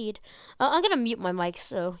free seed. I'm gonna mute my mic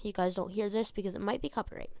so you guys don't hear this because it might be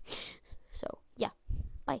copyright. So yeah,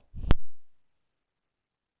 bye.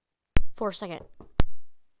 For a second.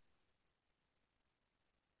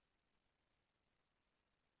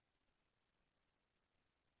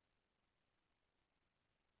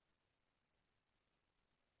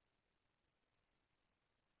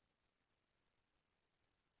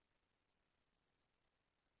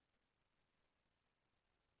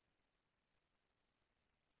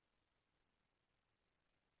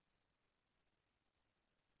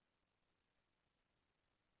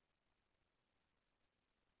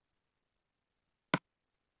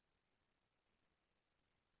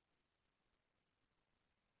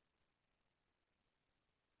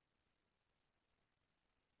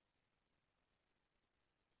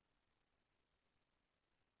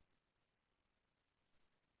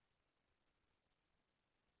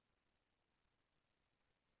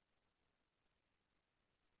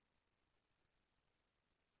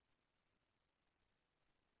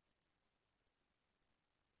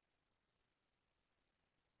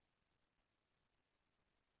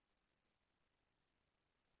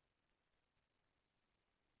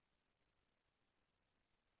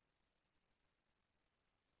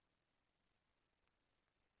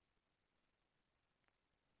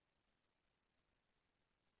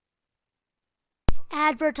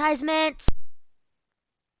 Advertisements.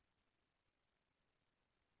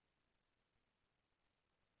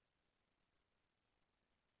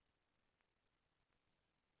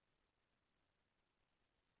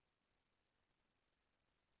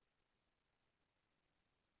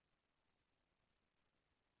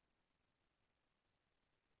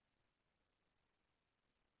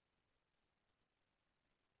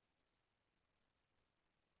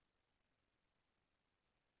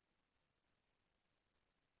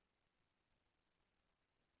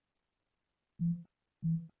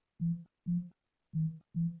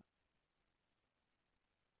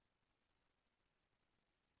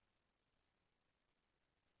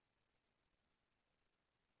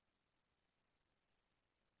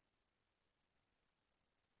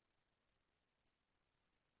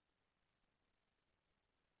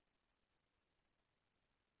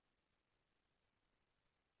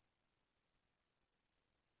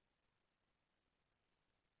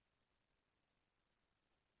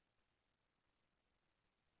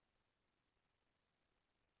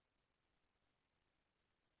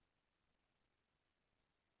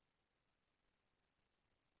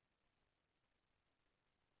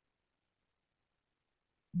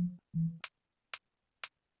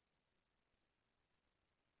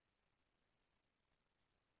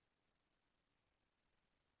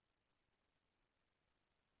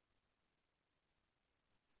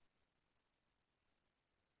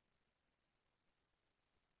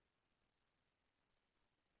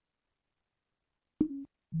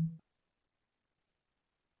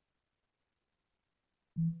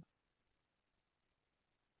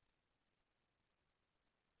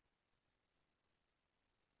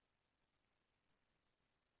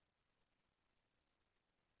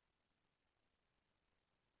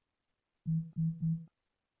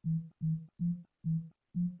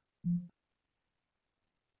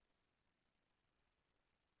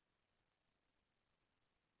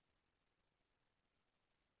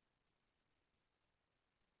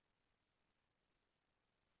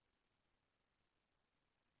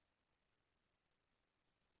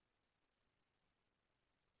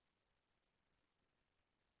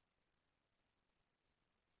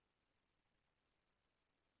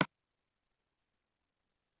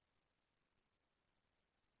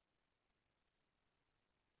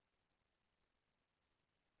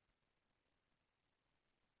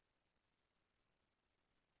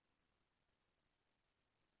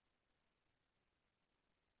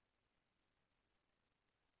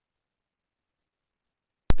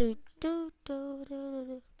 Do, do, do, do, do,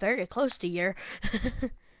 do. Very close to year. Yeah,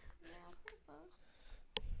 pretty close.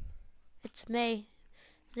 It's May.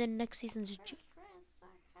 Then next season's There's June.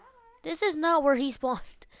 France. This is not where he spawned.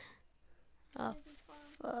 Oh, Did he spawn?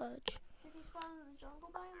 fudge. Did he spawn in the jungle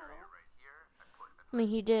biome at all? I mean,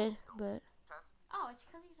 he did, but Oh, it's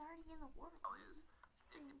because he's already in the water.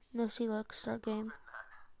 no, see, look, start game.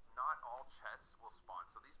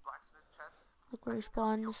 Look where he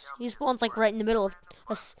spawns. He spawns like right in the middle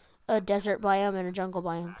of a desert biome and a jungle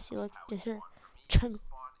biome. See, look, desert, jungle.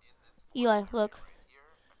 Eli, look.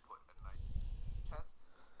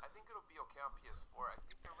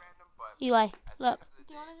 Eli, look.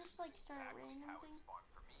 Do you want to just like start a random thing?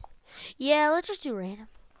 Yeah, let's just do random.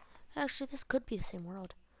 Actually, this could be the same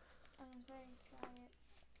world. I was saying, try it.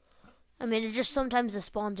 I mean, it just sometimes the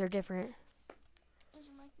spawns are different. Is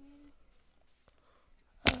your mic muted?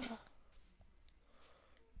 Uh,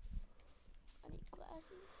 I need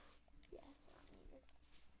glasses. Yeah, it's not muted.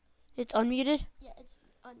 it's unmuted? Yeah, it's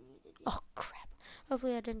unmuted. Yeah. Oh, crap.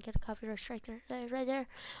 Hopefully I didn't get a copyright strike there. Right there.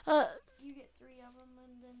 You get 3 of them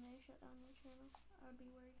and then they shut down your channel. I would be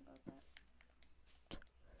worried about that.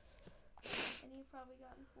 And you've probably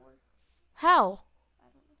gotten 4. How? I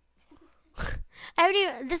don't know. I haven't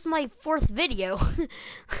even, this is my 4th video.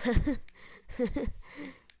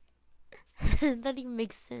 That even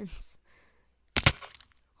makes sense.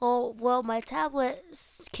 Oh, well, my tablet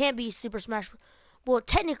can't be Super Smash. Well,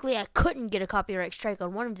 technically, I couldn't get a copyright strike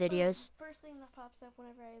on one of the videos. First thing that pops up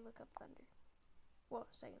whenever I look up Thunder. Well,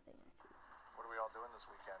 second thing actually. What are we all doing this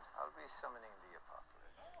weekend? I'll be summoning the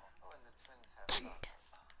apocalypse. Oh, and the twins have Thunder.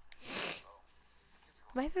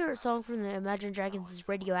 My favorite song from the Imagine Dragons is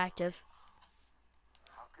Radioactive.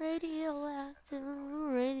 Radioactive,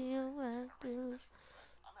 radioactive.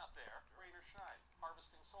 I'm out there, rain or shine,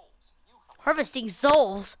 harvesting souls. You come Harvesting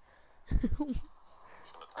souls?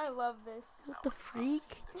 I love this. What the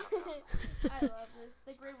freak? I love this.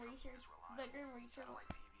 The Grim Reaper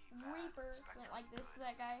went like this to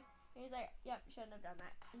that guy. And he's like, yep, shouldn't have done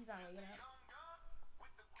that. He's not looking at it.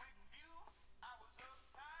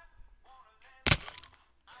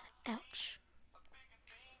 Ouch.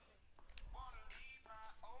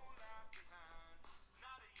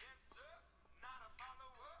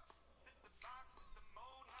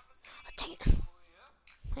 Oh, dang it.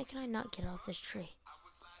 Why can I not get off this tree?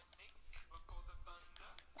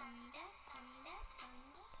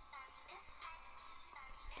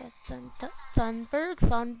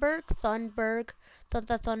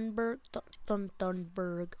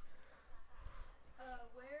 Thunberg.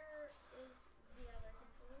 Where is the other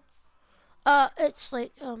controller? It's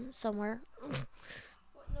like, somewhere. What?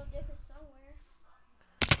 No, Dip is somewhere.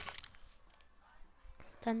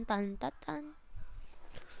 Dun.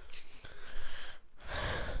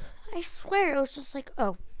 I swear it was just like,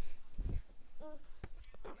 oh.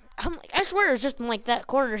 I swear it was just in like that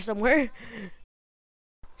corner somewhere.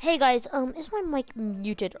 Hey guys, is my mic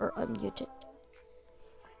muted or unmuted?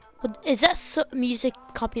 Is that music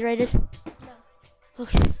copyrighted? No.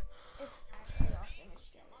 Okay. It's actually off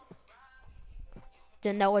image generated.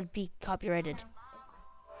 Then that would be copyrighted. No, it's not.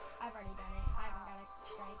 I've already done it. I haven't got a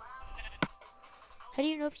strike. How do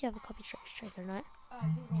you know if you have a copyright strike or not?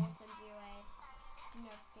 Google will send you a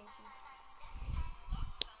notification.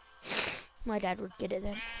 My dad would get it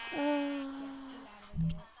then. Yeah, your dad would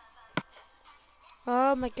do it.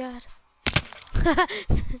 Oh my god.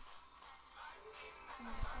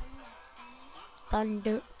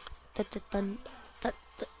 Thunder. Thunder.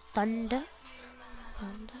 Thunder.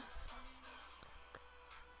 Thunder.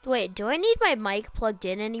 Wait, do I need my mic plugged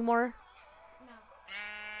in anymore?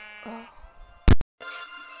 No.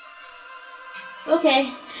 Oh.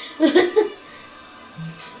 Okay.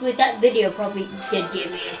 Wait, that video probably did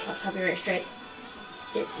give me a copyright strike,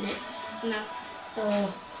 didn't it? No.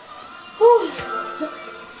 Oh.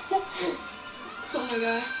 Oh my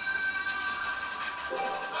god.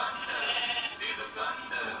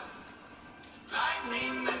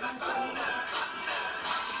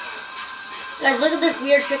 Guys, look at this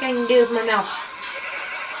weird trick I can do with my mouth.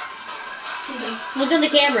 Look at the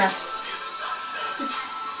camera.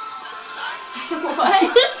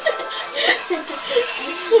 What?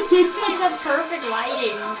 It's like the perfect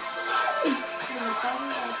lighting.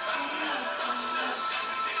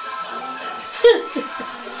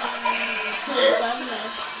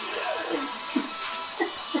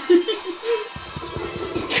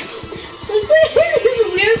 Looks like this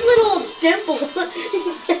weird little dimple.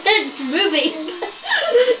 It's moving.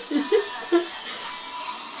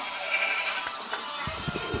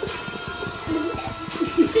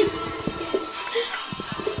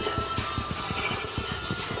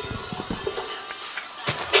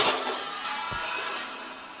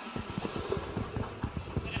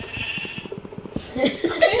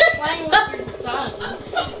 Playing with your tongue.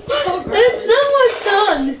 So gross. That's not my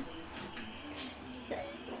tongue.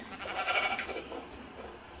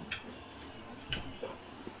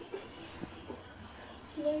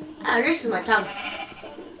 Oh, this is my tongue.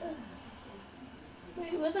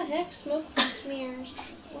 Wait, what the heck? Smoke smears.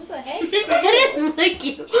 What the heck? I didn't like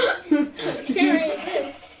you. That's scary as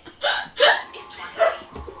hell.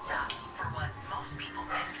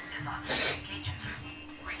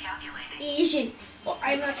 Asian. Well,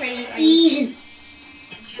 I'm not Chinese. I'm Asian. In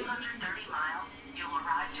 230 miles, you'll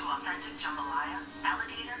arrive to authentic jambalaya,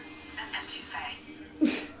 alligator, and etouffee.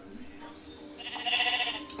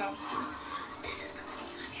 This is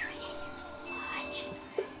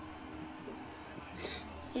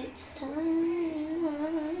it's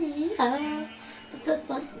time. The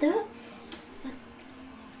thunder.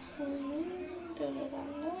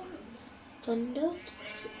 Thunder.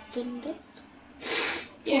 Thunder.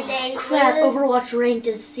 Yeah, guys. Crap, Overwatch ranked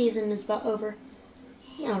season is about over.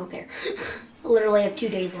 Yeah, I don't care. I literally have 2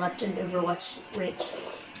 days left in Overwatch ranked.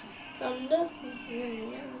 Thunder.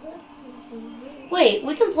 Wait,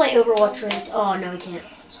 we can play Overwatch ranked. Oh, no, we can't.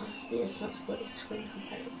 It's not split screen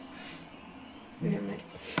compatible. Never mind.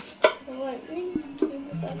 Lightning.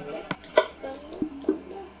 Thunder. Thunder.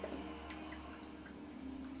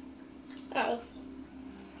 Uh-oh.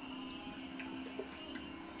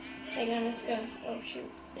 Hang on, it's gonna, oh shoot.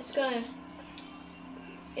 It's gonna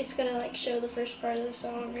like show the first part of the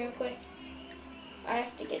song real quick. I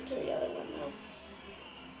have to get to the other one now.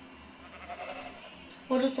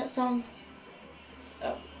 What is that song?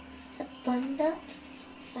 Oh. The thunder.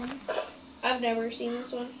 I've never seen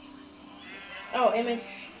this one. Oh,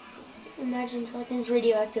 Image. Imagine Dragons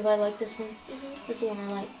Radioactive. I like this one. Mm-hmm. This is the one I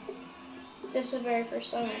like. This is the very first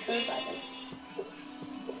song I heard by them.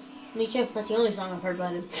 Me too. That's the only song I've heard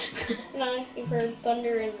by them. No, you've heard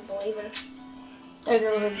Thunder and Believer. I've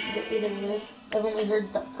never heard either of those. I've only heard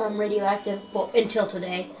the, Radioactive, well, until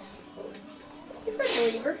today. You've heard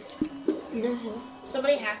Believer? No.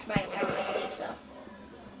 Somebody hacked my account, I believe so.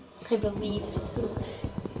 I believe so.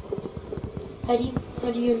 How do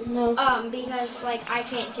you know? Because like I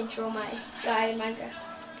can't control my guy in Minecraft.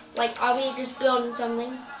 Like I'll be just building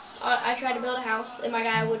something. I try to build a house, and my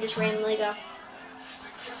guy would just randomly go.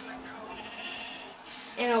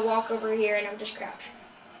 And I'll walk over here, and I'm just crouched.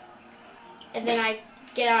 And then I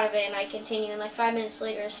get out of it, and I continue. And like 5 minutes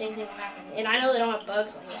later, the same thing will happen. And I know they don't have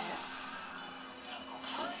bugs like that.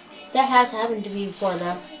 That has happened to me before,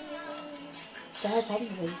 though. That has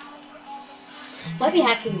happened to me. Might be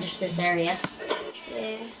hacking just this area.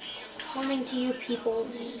 Yeah. Warning to you people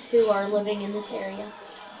who are living in this area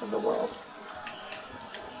of the world.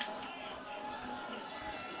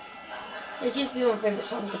 This used to be my favorite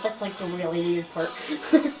song, but that's like the really weird part.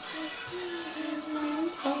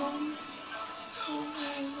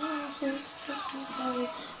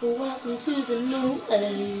 Welcome to the new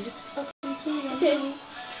age. Welcome to the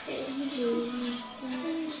new age.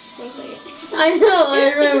 I know,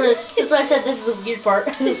 I remember. That's why I said this is the weird part.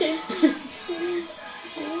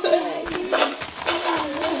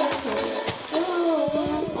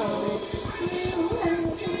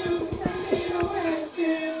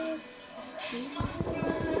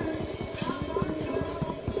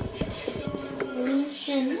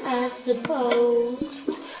 I suppose.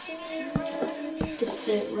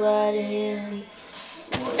 right hand.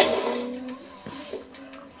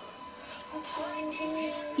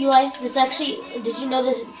 Eli, this actually, did you know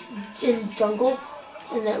that in jungle,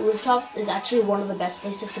 in that rooftop, is actually one of the best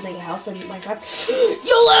places to make a house in Minecraft?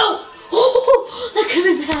 YOLO! Oh, that could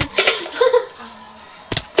have been bad.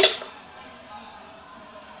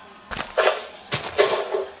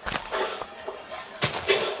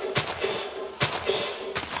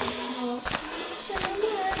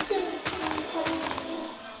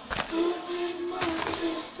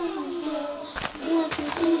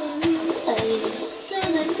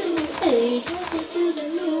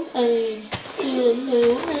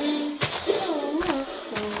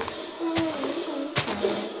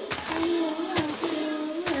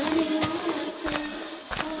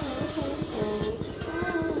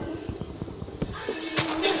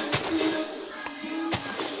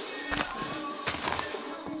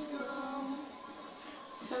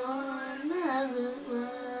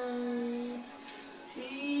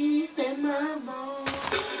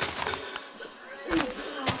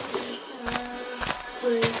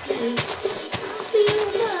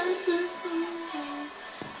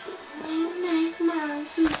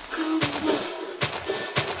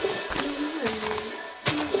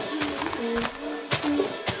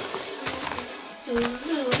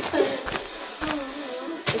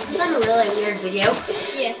 Is that a really weird video?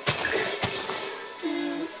 Yes.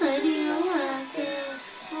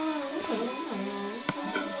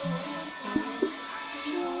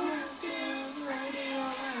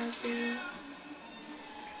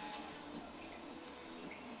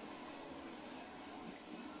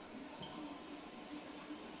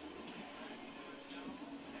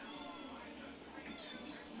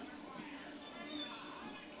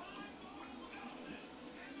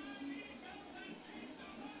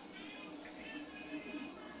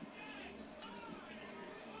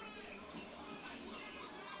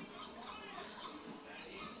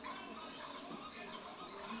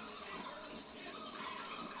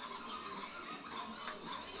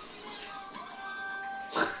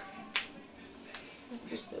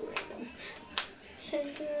 Just so random.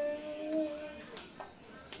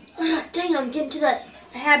 Ah, dang, I'm getting to that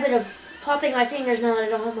habit of popping my fingers now that I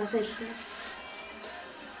don't have my face.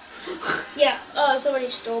 Yeah, somebody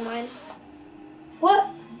stole mine What?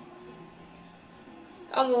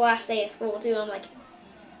 on the last day of school too. I'm like,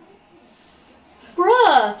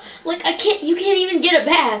 Bruh! Like, you can't even get it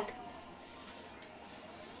back.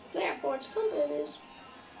 therefore it's companies.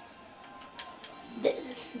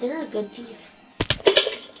 They're a good thief.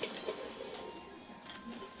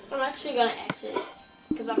 I'm actually gonna exit it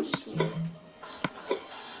because I'm just here. There we go.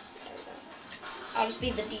 I'll just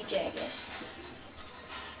be the DJ, I guess.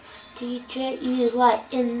 DJ is like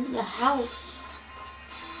in the house.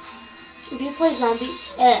 If you play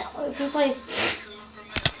if you play...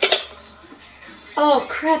 Oh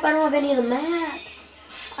crap, I don't have any of the maps.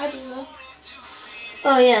 I do know.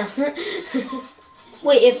 Oh yeah.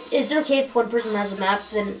 Wait, is it okay if one person has the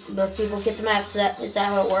maps and both people get the maps? Is that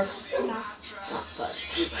how it works? No. Oh, gosh.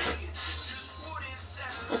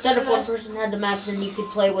 I thought if one person had the maps and you could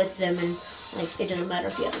play with them and like it doesn't matter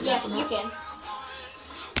if you have the map or Yeah, not. you can.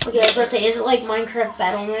 Okay, I was gonna say, is it like Minecraft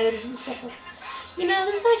battle mode and stuff like that? You know,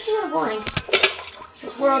 this is actually kind of boring.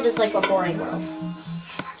 This world is like a boring world.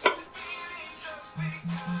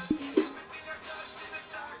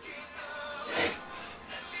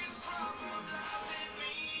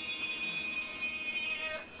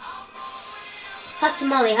 Hot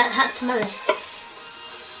tamale, hot tamale.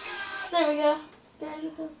 There we go. There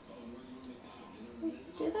you go.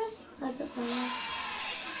 Do that? I don't know.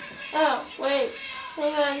 Oh, wait.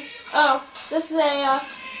 Hang on. Oh, this is a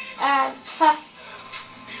ad. Ha.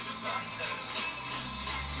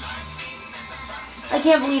 I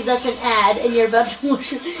can't believe that's an ad and you're about to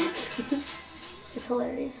watch it. It's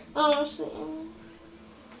hilarious. Oh, see.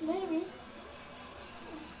 Maybe.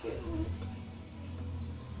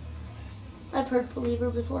 I've heard Believer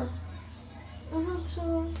before. I'm not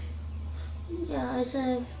sure. Yeah, I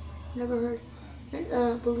said I've never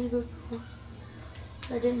heard Believer before.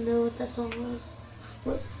 I didn't know what that song was.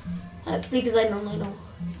 What? Because I normally don't.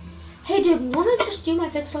 Hey dude, wanna just do my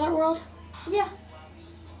pixel art world? Yeah.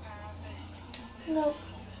 No.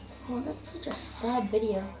 Oh, that's such a sad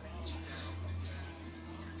video.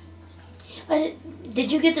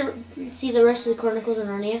 Did you get to see the rest of the Chronicles of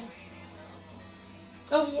Narnia?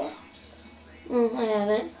 Oh, yeah. I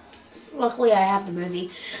haven't. Luckily, I have the movie.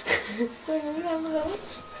 No.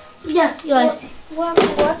 Yeah, you want to see. What am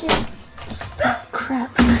I watching? Oh,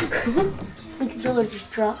 crap. My controller just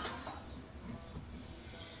dropped.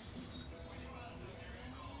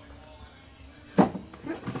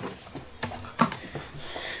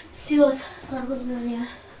 Do you like Chronicles of Narnia?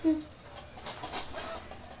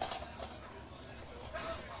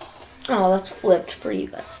 Oh, that's flipped for you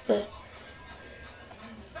guys, but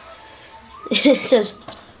it says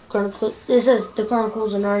Chronicles. It says the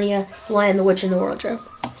Chronicles of Narnia, Lion, the Witch, and the Wardrobe.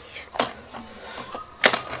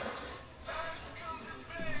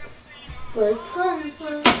 But it's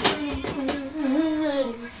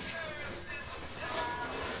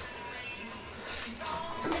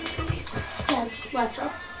Dad's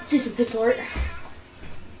laptop. Do some pixel art.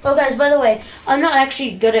 Oh, guys, by the way, I'm not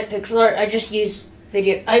actually good at pixel art. I just use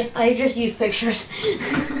video. I just use pictures.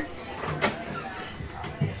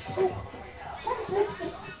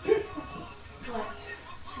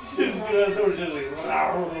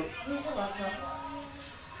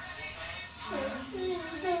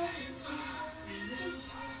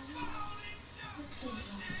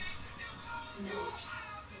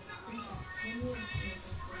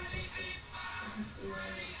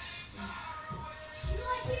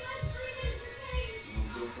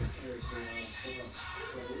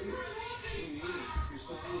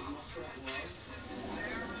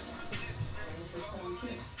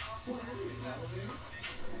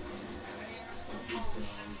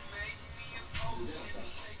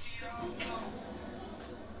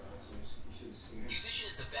 Musician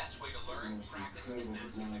is the best way to learn, practice, and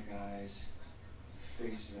master. Hypnotic eyes,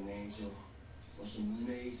 face of an angel, most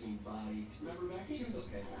amazing body. Remember Becky? She was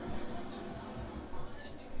okay.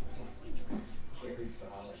 Carrie's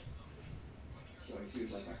father. She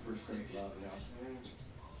was like my first great love, you know.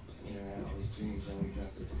 And then I had all these dreams all week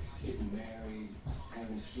after getting married,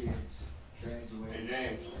 having kids, graduating. Hey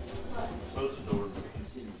James, close the door. I can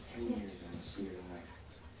see her in 10 years. I'm gonna see her tonight.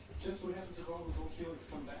 Just what happens if all those old feelings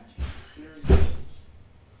come back? There he goes.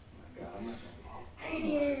 My God, I'm not gonna be.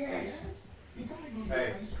 Yes. You gotta go to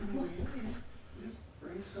Hey. high school reunion. Just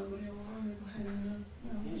bring somebody along and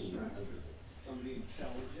distract. Somebody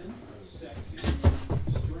intelligent, sexy,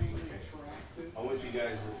 extremely attractive. I want you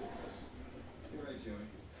guys to look at this. You're right, Joey.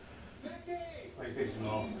 Becky! PlayStation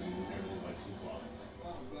off and everything's like 2 o'clock.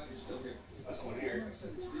 Well, I'm glad you're still here. That's one here.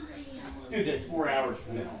 Dude, that's 4 hours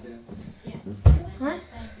from now. Huh?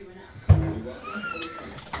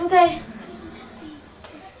 Okay.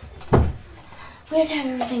 We have to have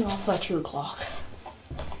everything off by 2 o'clock.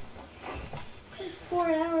 4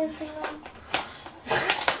 hours from now.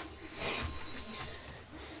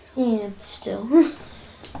 Yeah, still.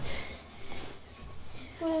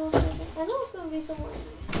 Well, I know it's gonna be somewhere in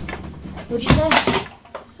here. What'd you say?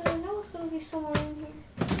 So I know it's gonna be somewhere in here.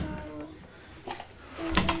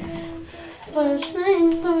 First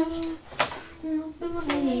thing first.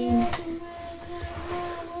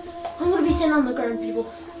 I'm gonna be sitting on the ground,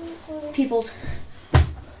 peoples.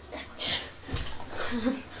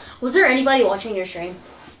 Was there anybody watching your stream?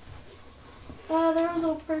 There was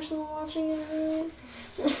a person watching it earlier.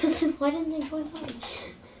 Why didn't they join mine?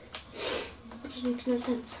 That just makes no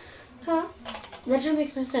sense. Huh? That just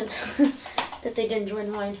makes no sense that they didn't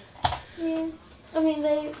join mine. Yeah. I mean,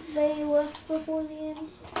 they left before the end.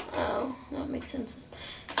 Oh, that makes sense.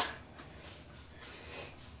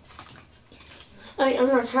 I'm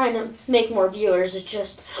not trying to make more viewers. It's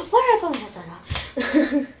just, why did I put my headset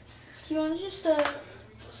on? Do you want to just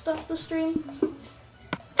stop the stream?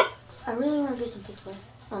 I really want to do something for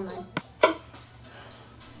online.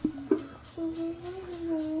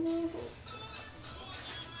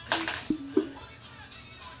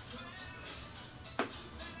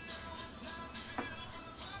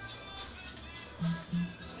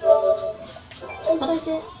 One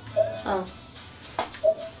second. Oh.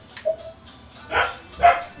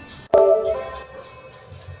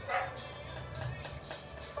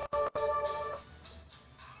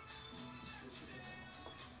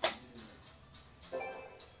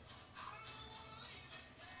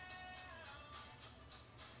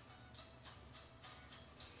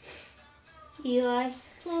 Eli.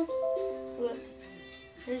 Look.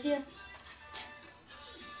 There's you. I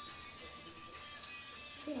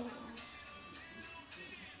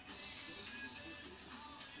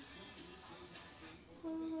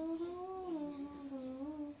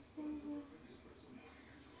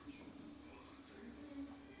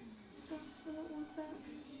don't want that.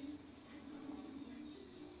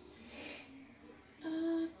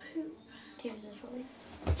 Poop. Tears is really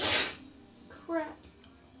Crap.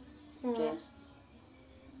 James.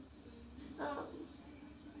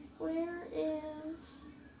 Where is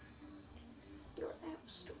your app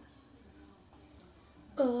store?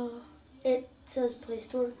 It says Play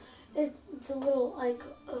Store. It's a little like.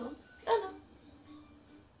 I know.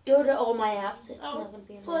 Go to all my apps. It's not gonna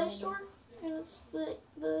be in Play there Store, and it's the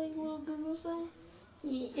little Google thing.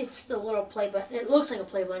 It's the little play button. It looks like a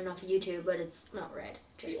play button off of YouTube, but it's not red.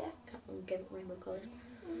 Just get rainbow colors.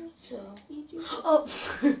 So, oh,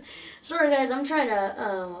 sorry guys, I'm trying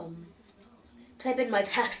to type in my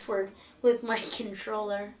password with my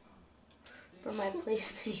controller for my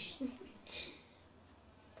PlayStation.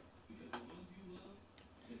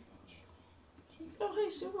 Oh, hey,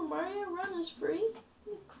 Super Mario Run is free?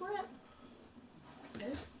 Oh, crap.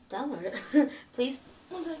 Just download it, please.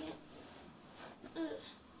 1 second.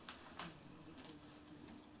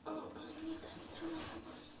 Oh, I need that.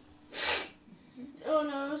 Oh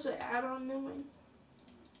no, it was an add-on. Never mind.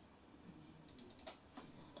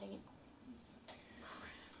 Dang it.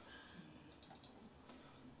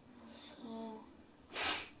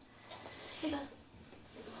 Hey guys.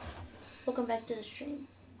 Welcome back to the stream.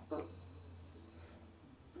 Oh.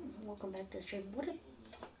 Welcome back to the stream.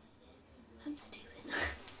 I'm stupid.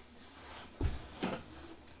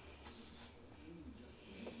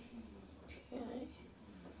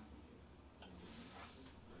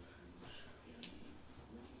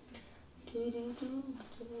 Okay.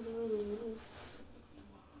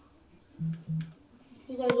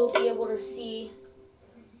 You guys will be able to see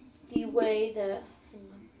the way that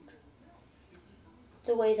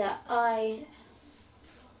I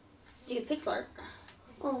do pixel art.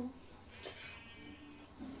 Oh.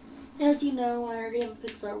 As you know, I already have a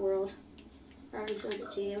pixel art world. I already showed it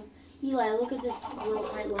to you. Eli, look at this world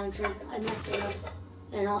height launcher. I messed it up.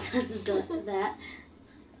 And all does that.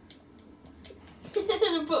 And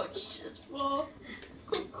the boats just fall.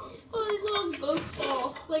 Oh, these all boats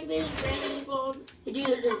fall. Like they just randomly fall. It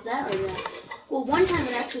either does that or that. Well, one time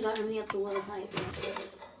it actually got me up to world height.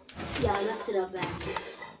 Yeah, I messed it up bad.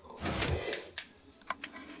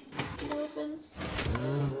 No offense.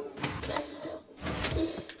 But I can tell.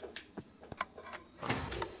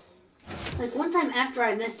 Like one time after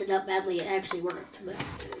I messed it up badly, it actually worked. But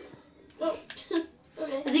Oh,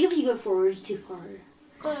 okay. I think if you go forwards too far.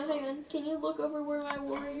 Hang on. Can you look over where my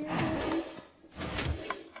warrior is going to be?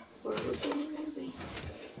 Where would you need me to be?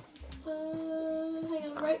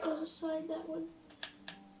 Hang on. Right beside that one.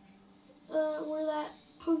 Where that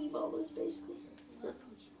Pokeball is, basically. Never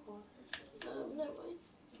mind.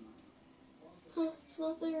 Huh, it's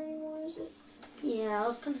not there anymore, is it? Yeah, I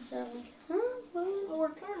was kind of sad. Like, huh? I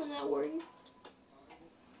worked hard on that warrior.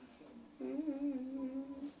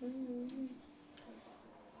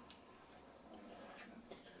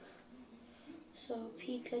 So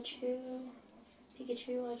Pikachu,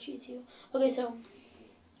 I choose you. Okay, so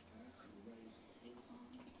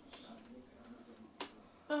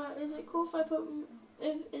Is it cool if I put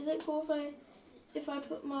is it cool if I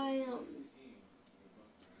put my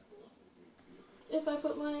if I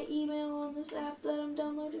put my email on this app that I'm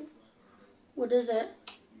downloading? what is it?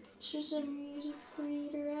 It's just a music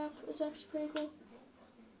creator app. It's actually pretty cool.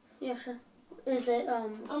 Yeah, sure. Is it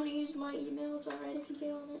I'm gonna use my email. It's alright if you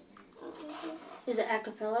get on it. I don't know if is it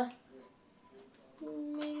acapella?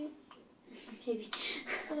 maybe. Maybe.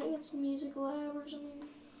 I think it's Music Lab or something.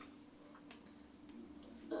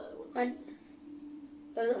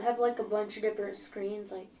 Does it have like a bunch of different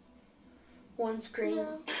screens, like one screen?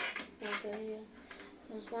 No. Okay, yeah.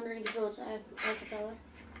 I was wondering if it was acapella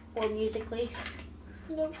or musically.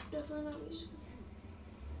 Nope, definitely not music.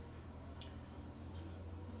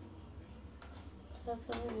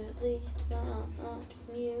 Definitely not musically.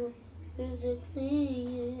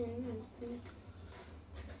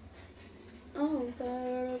 Oh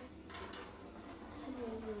God.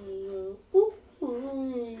 Ooh.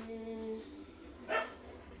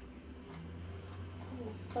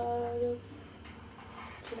 God.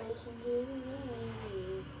 Listen to me.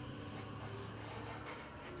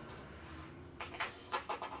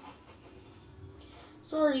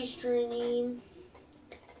 Sorry, stream.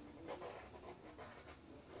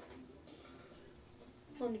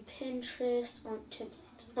 On Pinterest,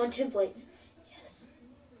 on templates. Yes.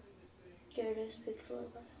 Gyarados, picture.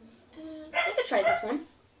 I could try this one.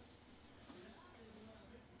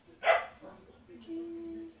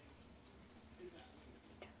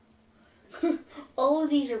 All of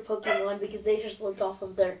these are Pokemon because they just looked off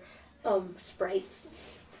of their sprites.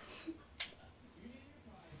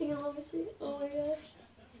 You can let me see. Oh my gosh.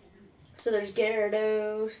 So there's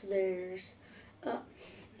Gyarados,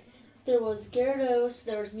 there was Gyarados,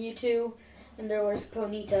 there was Mewtwo, and there was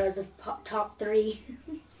Ponyta as a top 3.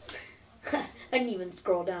 I didn't even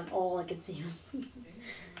scroll down. All I could see was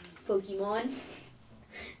Pokemon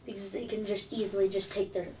because they can easily just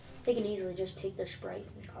take their sprite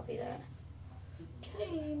and copy that.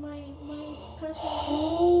 Hey, my password.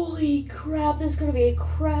 Holy crap! This is gonna be a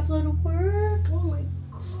crap load of work. Oh my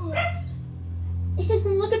god.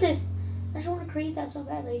 Look at this. I just want to create that so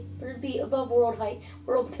badly. But it'd be above world height.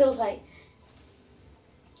 World build height.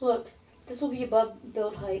 Look. This will be above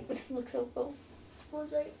build height. But it looks so cool. One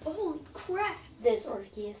second. Holy crap! This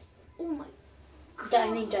Arceus. Oh my I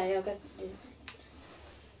mean Dialga. I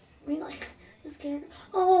mean like this character.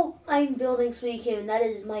 Oh, I'm building Suicune. That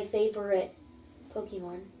is my favorite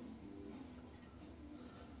Pokemon.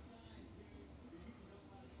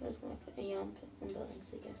 Where's my I'm building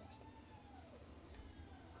Suicune.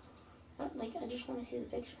 Like I just want to see the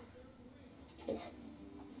picture. Please.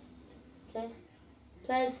 Please.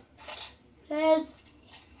 Please. Please.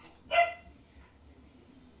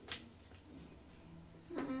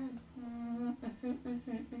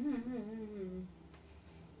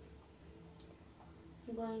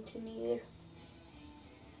 I'm going to need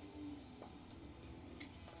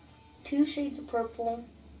 2 shades of purple,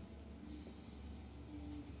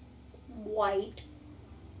 white,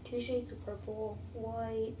 2 shades of purple,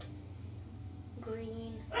 white,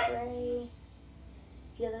 green, gray,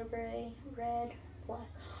 yellow, gray, red, black.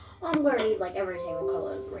 I'm going to need like every single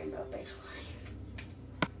color of the rainbow basically.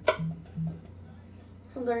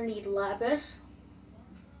 I'm going to need lapis.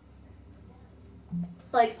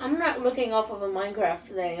 Like, I'm not looking off of a Minecraft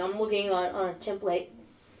thing. I'm looking on a template.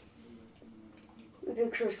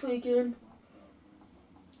 Picture Suicune.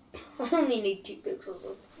 I only need 2 pixels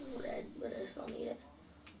of red, but I still need it.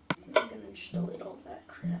 I'm gonna just delete all that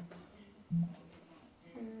crap.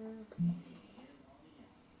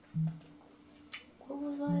 What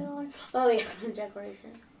was I on? Oh yeah,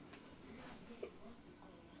 decoration.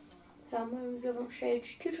 How many different shades?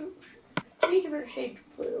 3 different shades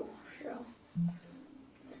of blue. So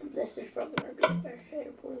this is probably gonna be the best shade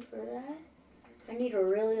of blue for that. I need a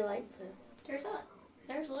really light blue.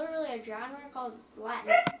 There's literally a genre called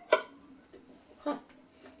Latin. Huh.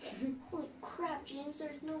 Holy crap, James!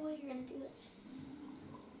 There's no way you're gonna do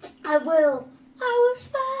this. I will. I will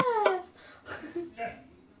survive.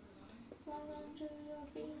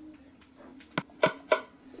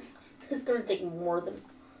 It's gonna take more than.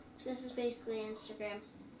 This is basically Instagram.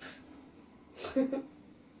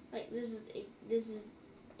 Like this is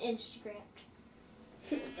Instagram.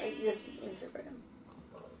 Like this Instagram.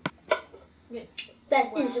 Yeah.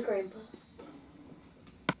 That's Wow. Instagram.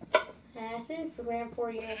 That's Instagram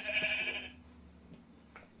for you.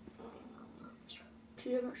 2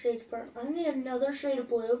 different shades of purple. I need another shade of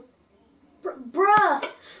blue. Bruh!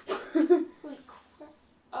 Holy crap.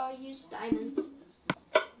 I'll use diamonds.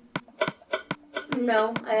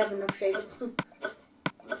 No, I have enough shades of blue.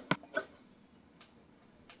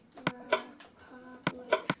 Rock, pop,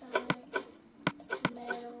 electronic,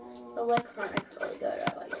 metal. Electronic really good.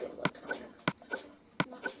 I like the electronic.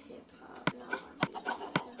 Not hip hop, not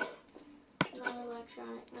R&B, not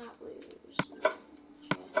electronic, not blues, not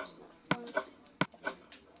jazz, not funk.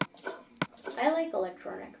 I like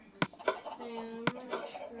electronic. And I'm gonna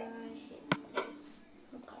try hip hop.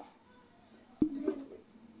 Okay.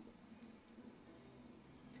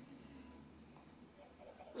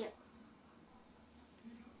 Yep.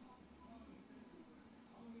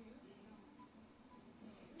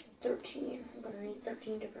 13. I'm gonna need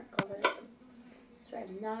 13 different colors. So I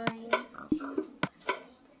have 9.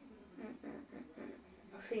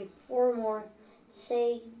 I need 4 more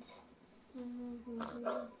shades. This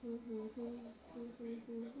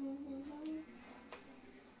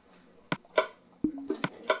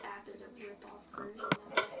app is a rip-off version of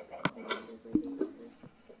Musically, basically.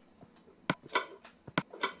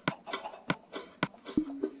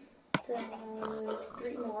 So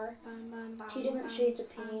 3 more. 2 different shades of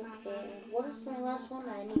pink. And what is my last one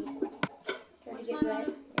I need? Try to get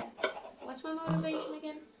red. Yeah. What's my motivation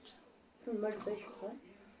again? Motivation what?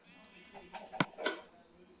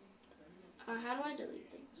 How do I delete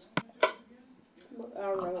things? I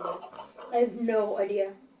don't know. I have no idea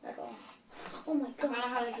at all. Oh my I don't know god.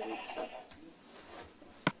 how to delete stuff.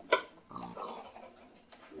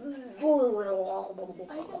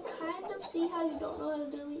 I can kind of see how you don't know how to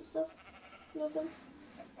delete stuff. Nothing.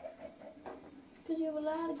 Because you have a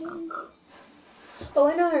lot of games. Oh,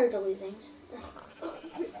 I know how to delete things.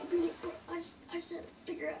 Really, I said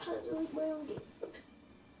figure out how to delete my own game.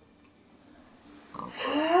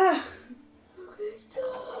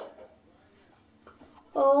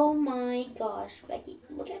 Oh my gosh, Becky,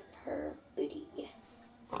 look at her booty.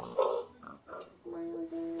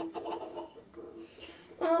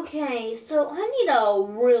 Okay, so I need a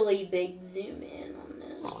really big zoom in on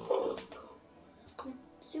this. Come on,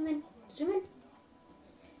 zoom in, zoom in.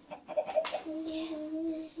 Yes,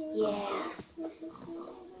 yes.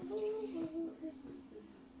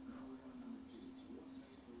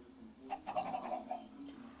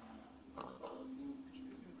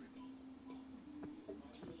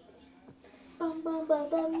 Bum, bum, bum,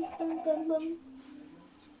 bum, bum, bum, bum.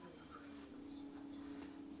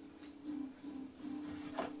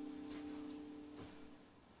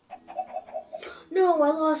 No, I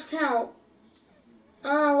lost count.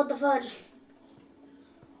 Ah, what the fudge?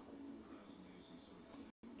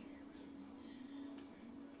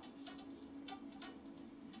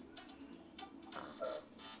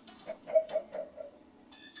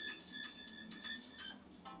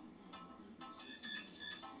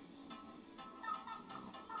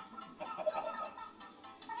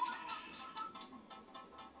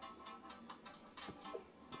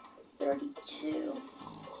 Thirty-two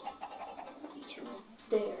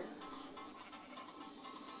there.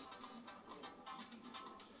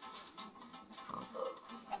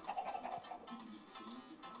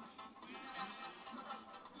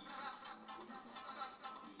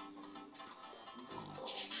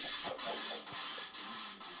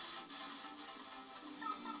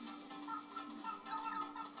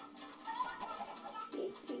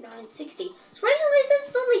 Nine, 60. Surprisingly, this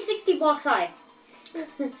is only 60 blocks high.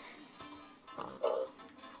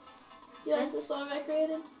 You like the song I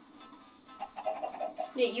created?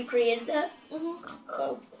 Yeah, you created that? Mm-hmm.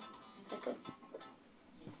 Oh. Okay.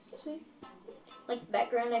 See? Like the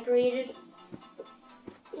background I created?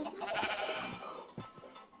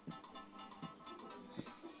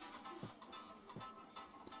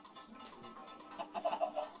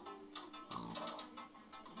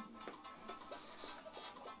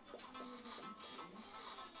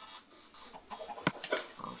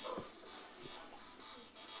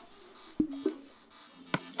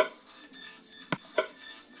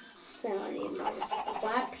 So I need my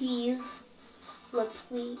black peas,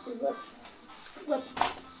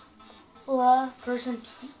 person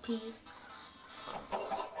peas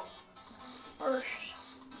first.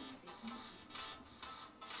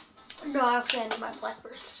 No, actually I need my black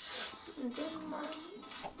first. And then my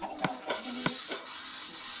peas.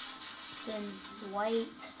 Then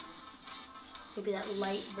white. Maybe that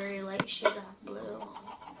light, very light shade of blue.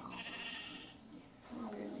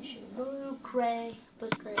 Very light shade of blue, gray,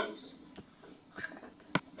 but grays. Crap.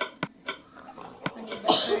 I need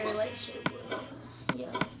that very light shade of blue.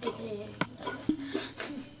 Yeah, aka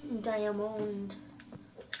diamond.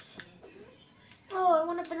 Oh, I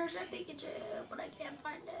want to finish that bacon chip, but I can't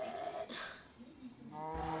find it.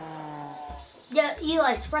 Yeah,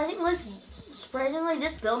 Eli, surprisingly,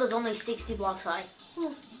 this build is only 60 blocks high.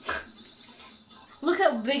 Look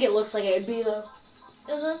how big it looks like it would be, though.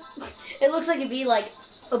 It looks like it'd be, like,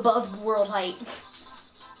 above world height.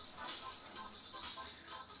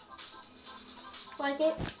 Like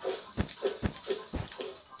it?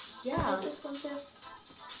 Yeah. I like this one too.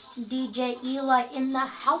 DJ Eli in the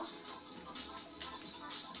house.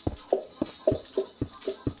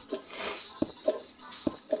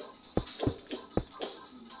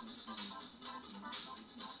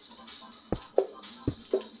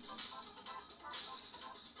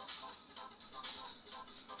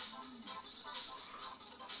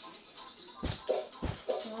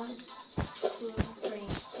 One, two, three,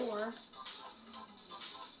 four.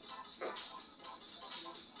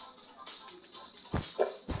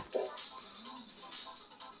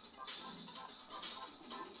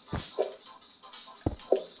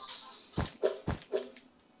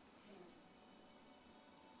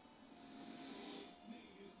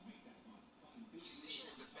 Musician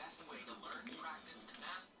is the best way to learn, practice, and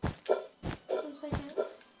master. 1 second.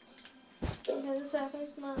 Okay, this app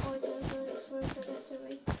is not like it's supposed to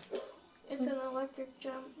be. It's an electric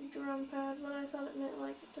drum pad, but I thought it meant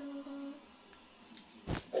like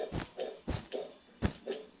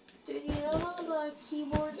dude, you know those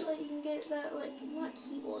keyboards that you can get that like not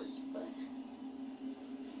keyboards, but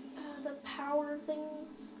the power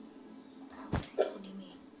things. Power things, what do you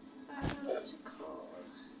mean? I don't know what's it called.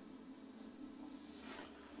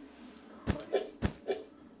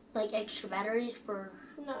 Like extra batteries for...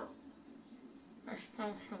 No, I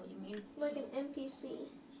don't know what you mean. like an MPC.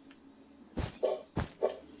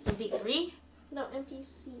 MP3? No,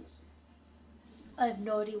 MPC. I have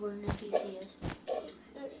no idea what an NPC is.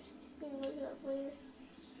 Okay, you can look it up later.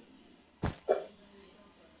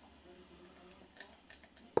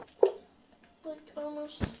 Like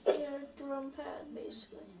almost, yeah, drum pad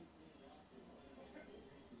basically.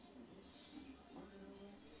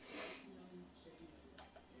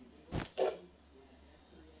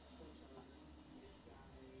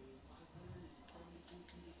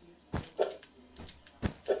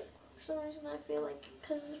 For some reason I feel like,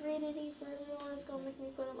 because it's rated E for everyone, it's gonna make me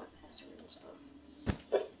put in my password and stuff.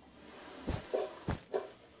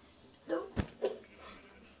 Nope.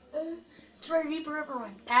 It's ready for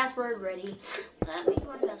everyone. Password ready. Let me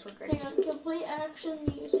go on password ready. Hang on, complete action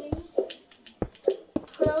using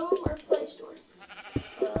Chrome or Play Store.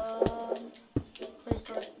 Play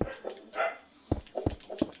Store.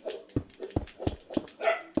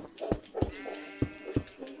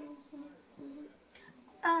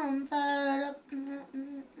 I'm fired up.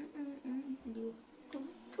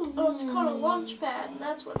 Oh, it's called a Launchpad.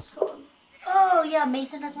 That's what it's called. Oh yeah,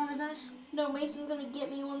 Mason has one of those. No, Mason's gonna get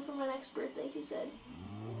me one for my next birthday, he said.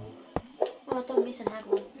 Oh, I thought Mason had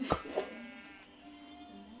one.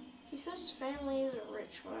 He says his family is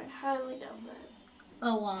rich, but I highly doubt that.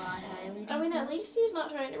 Oh, why? I mean, at least he's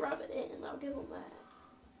not trying to rub it in. I'll give him that.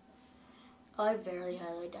 I very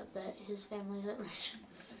highly doubt that his family isn't rich.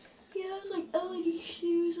 He has like LED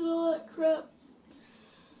shoes and all that crap.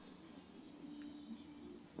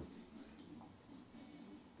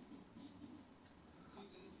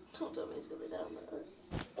 Don't tell me he's gonna download.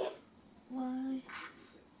 Why?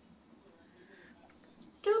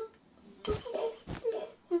 Doop.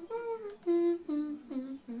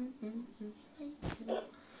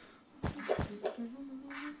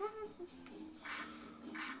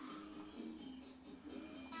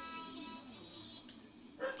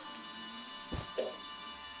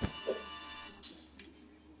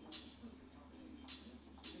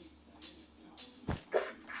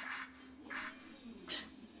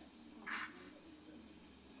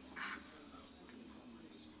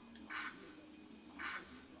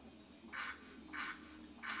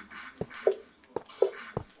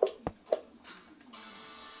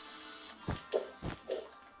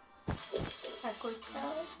 Backwards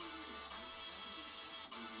out.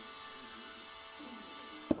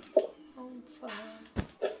 On fire.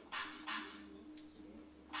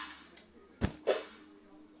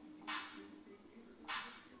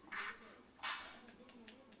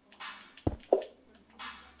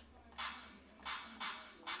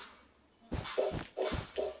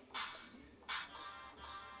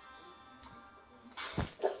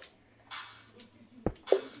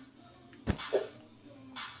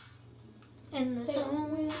 In the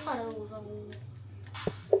zone, auto zone.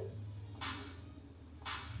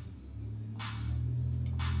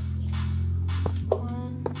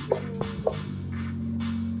 One, two.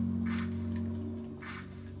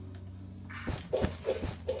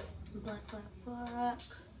 Black, black, black.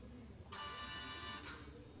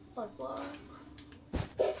 Black, black.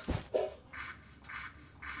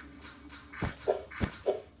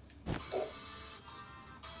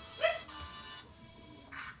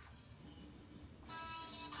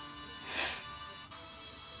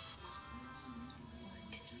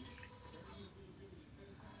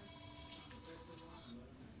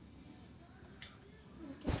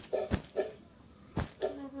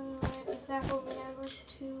 Example, we have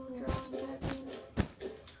 2 drawing patterns.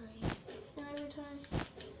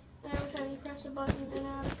 And every time you press a button, an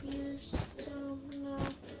ad appears. So, no.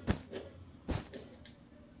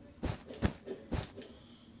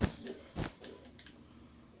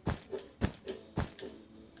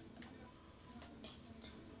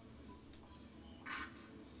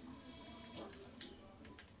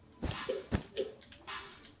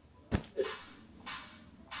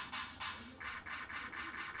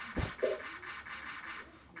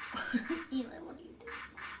 Eli, what are you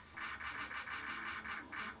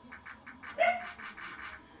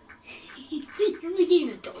doing? You're making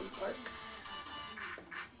a dog bark.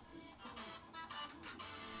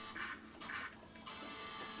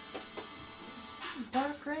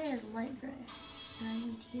 Dark gray or light gray? And I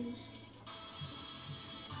need to use.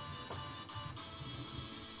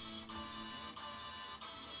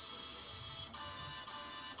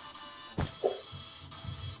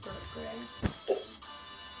 Dark gray.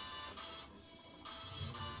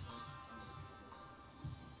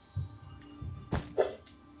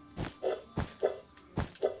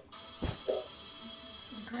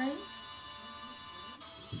 Gray.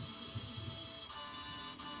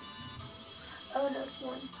 Oh no, it's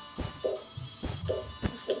one.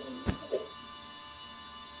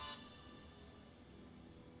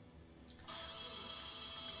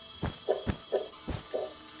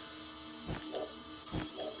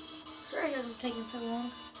 Sorry I'm taking so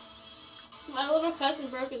long. My little cousin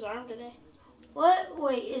broke his arm today. What?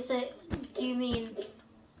 Wait, is it? Do you mean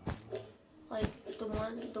like the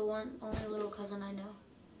one, only little cousin I know?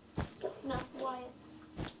 No, Wyatt.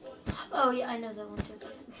 Oh yeah, I know that one too.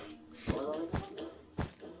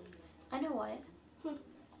 I know Wyatt.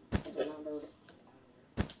 I did not know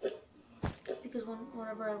it. Because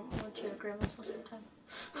whenever I went to your grandma's house one time,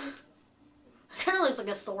 it kind of looks like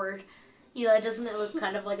a sword. Eli, doesn't it look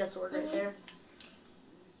kind of like a sword right there?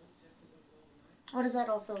 What is that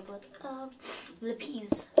all filled with? The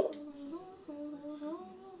peas.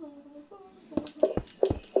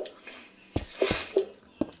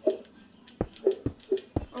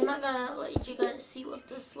 I'm not gonna let you guys see what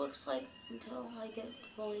this looks like until I get it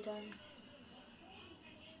fully done.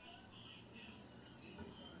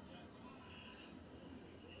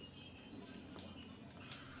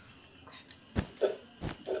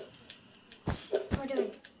 What am I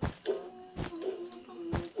doing?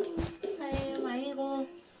 Hey, my eagle.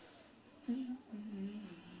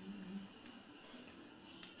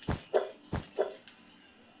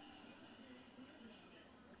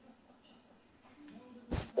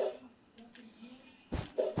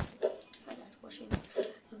 My dad's watching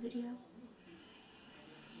a video.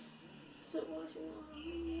 Is it watching on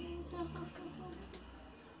me?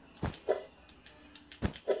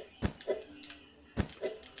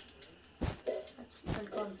 That's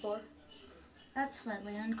uncalled for. That's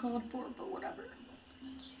slightly uncalled for, but whatever.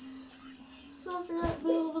 So after that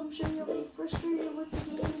build, I'm sure you'll be frustrated with the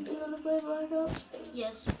game and you want to play Black Ops.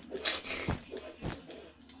 Yes.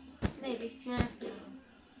 Maybe. Yeah.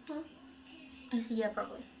 Huh? I said yeah,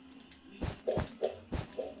 probably.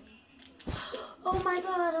 Oh my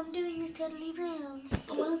god, I'm doing this totally wrong.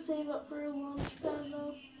 I'm gonna save up for a launch pad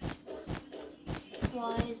though.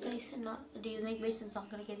 Why is Mason not? Do you think Mason's not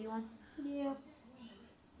gonna give you one? Yeah.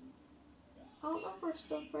 I don't know if we're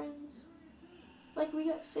still friends. Like, we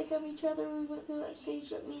got sick of each other. We went through that stage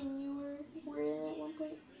that me and you were in at one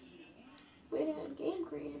point. Waiting on Game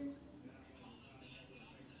Creator.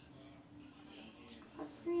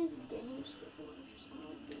 I've created games before, just not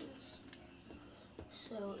like this.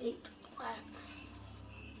 So 8 wax.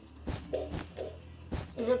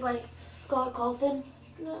 Is it by Scott Calton?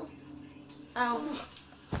 No. Oh.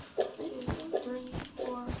 2, Maybe so. 3,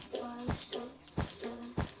 4, 5, 6, 7,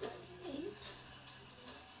 8.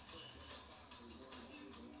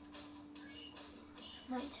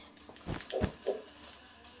 Right.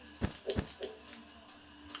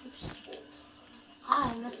 Oops.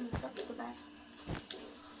 Ah, I'm messing this up so bad.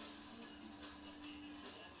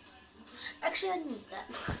 Actually, I need that.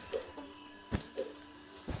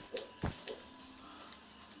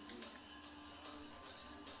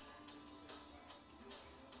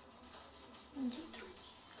 1, 2, 3.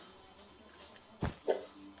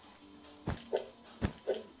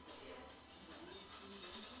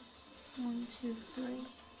 1, 2, 3.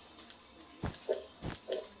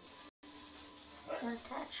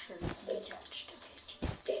 Attached or detached?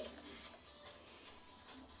 Okay, detached.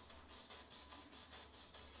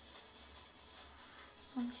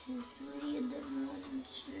 1, 2, 3, and then 1,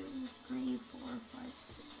 2, 3, 4, 5,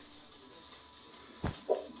 6.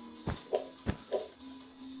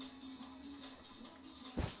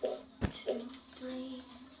 2, 3.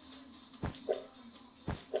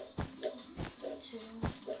 2,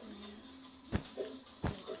 3, 4,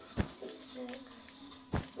 5, 6.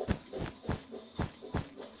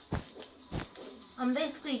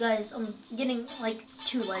 Basically, guys, I'm getting like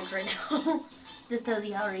 2 legs right now. This tells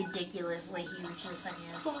you how ridiculously huge this thing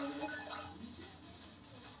is. And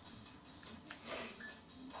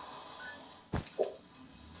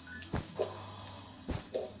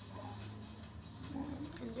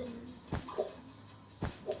then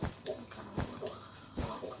kind of a little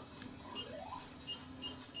hook.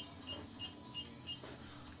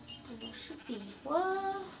 And there should be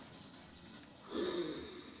what?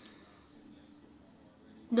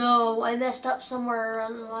 No, I messed up somewhere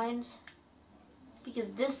around the lines. Because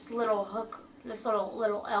this little hook, this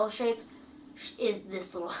little L shape, is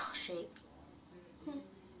this little L shape.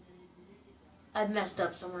 I've messed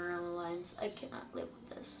up somewhere around the lines. I cannot live with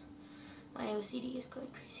this. My OCD is going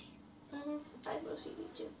crazy. I have OCD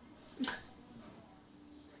too.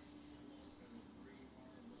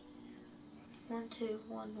 1, 2,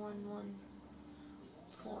 1, 1, 1,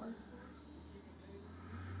 4.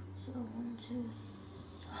 So 1, 2.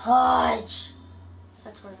 Hodge!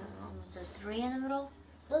 That's where I'm wrong. Was there 3 in the middle?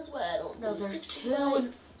 That's why I don't No, do there's 60 2 by,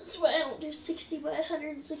 in... that's why I don't do 60 by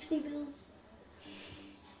 160 builds.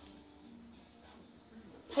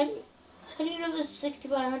 How do you know this is 60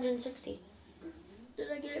 by 160?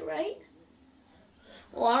 Did I get it right?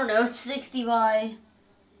 Well, I don't know. It's 60 by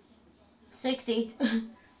 60.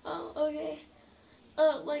 Oh, okay.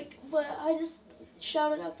 But I just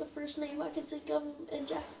shouted out the first name I could think of, and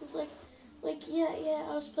Jackson's like, yeah,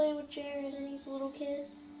 I was playing with Jared, and he's a little kid.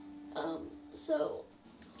 So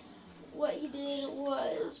what he did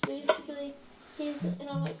was basically and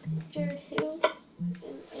I'm like, Jared who?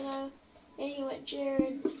 And he went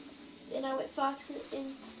Jared, and I went Fox,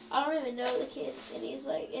 and I don't even know the kid, and he's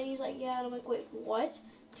like, yeah, and I'm like, wait, what?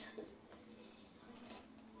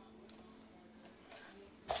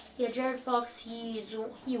 Yeah, Jared Fox, he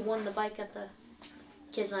won the bike at the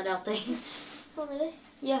Kids Night Out thing. Oh, really?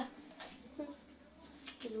 Yeah.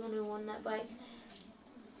 He's the one who won that bike.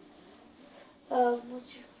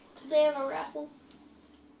 What's your... Did they have a raffle?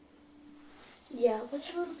 Yeah,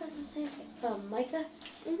 what's your little cousin's name? Micah?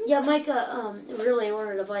 Mhm. Yeah, Micah, really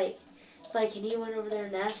ordered a bike. And he went over there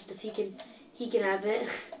and asked if he can have it.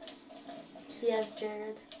 He asked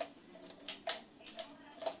Jared.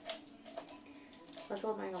 I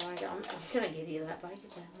told Micah, I'm gonna give you that bike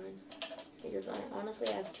if I want. Because honestly,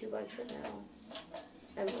 I have 2 bikes right now.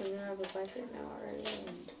 I'm gonna have a bike right now already,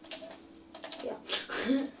 and yeah.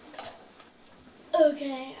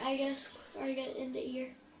 Okay, I guess we're gonna end it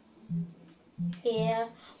here. Yeah.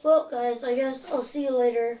 Well, guys, I guess I'll see you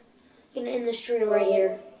later. Gonna end the stream right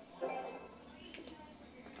here.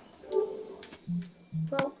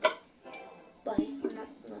 Well, bye. Not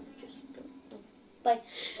just bye.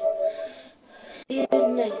 See you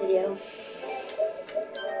in the next video.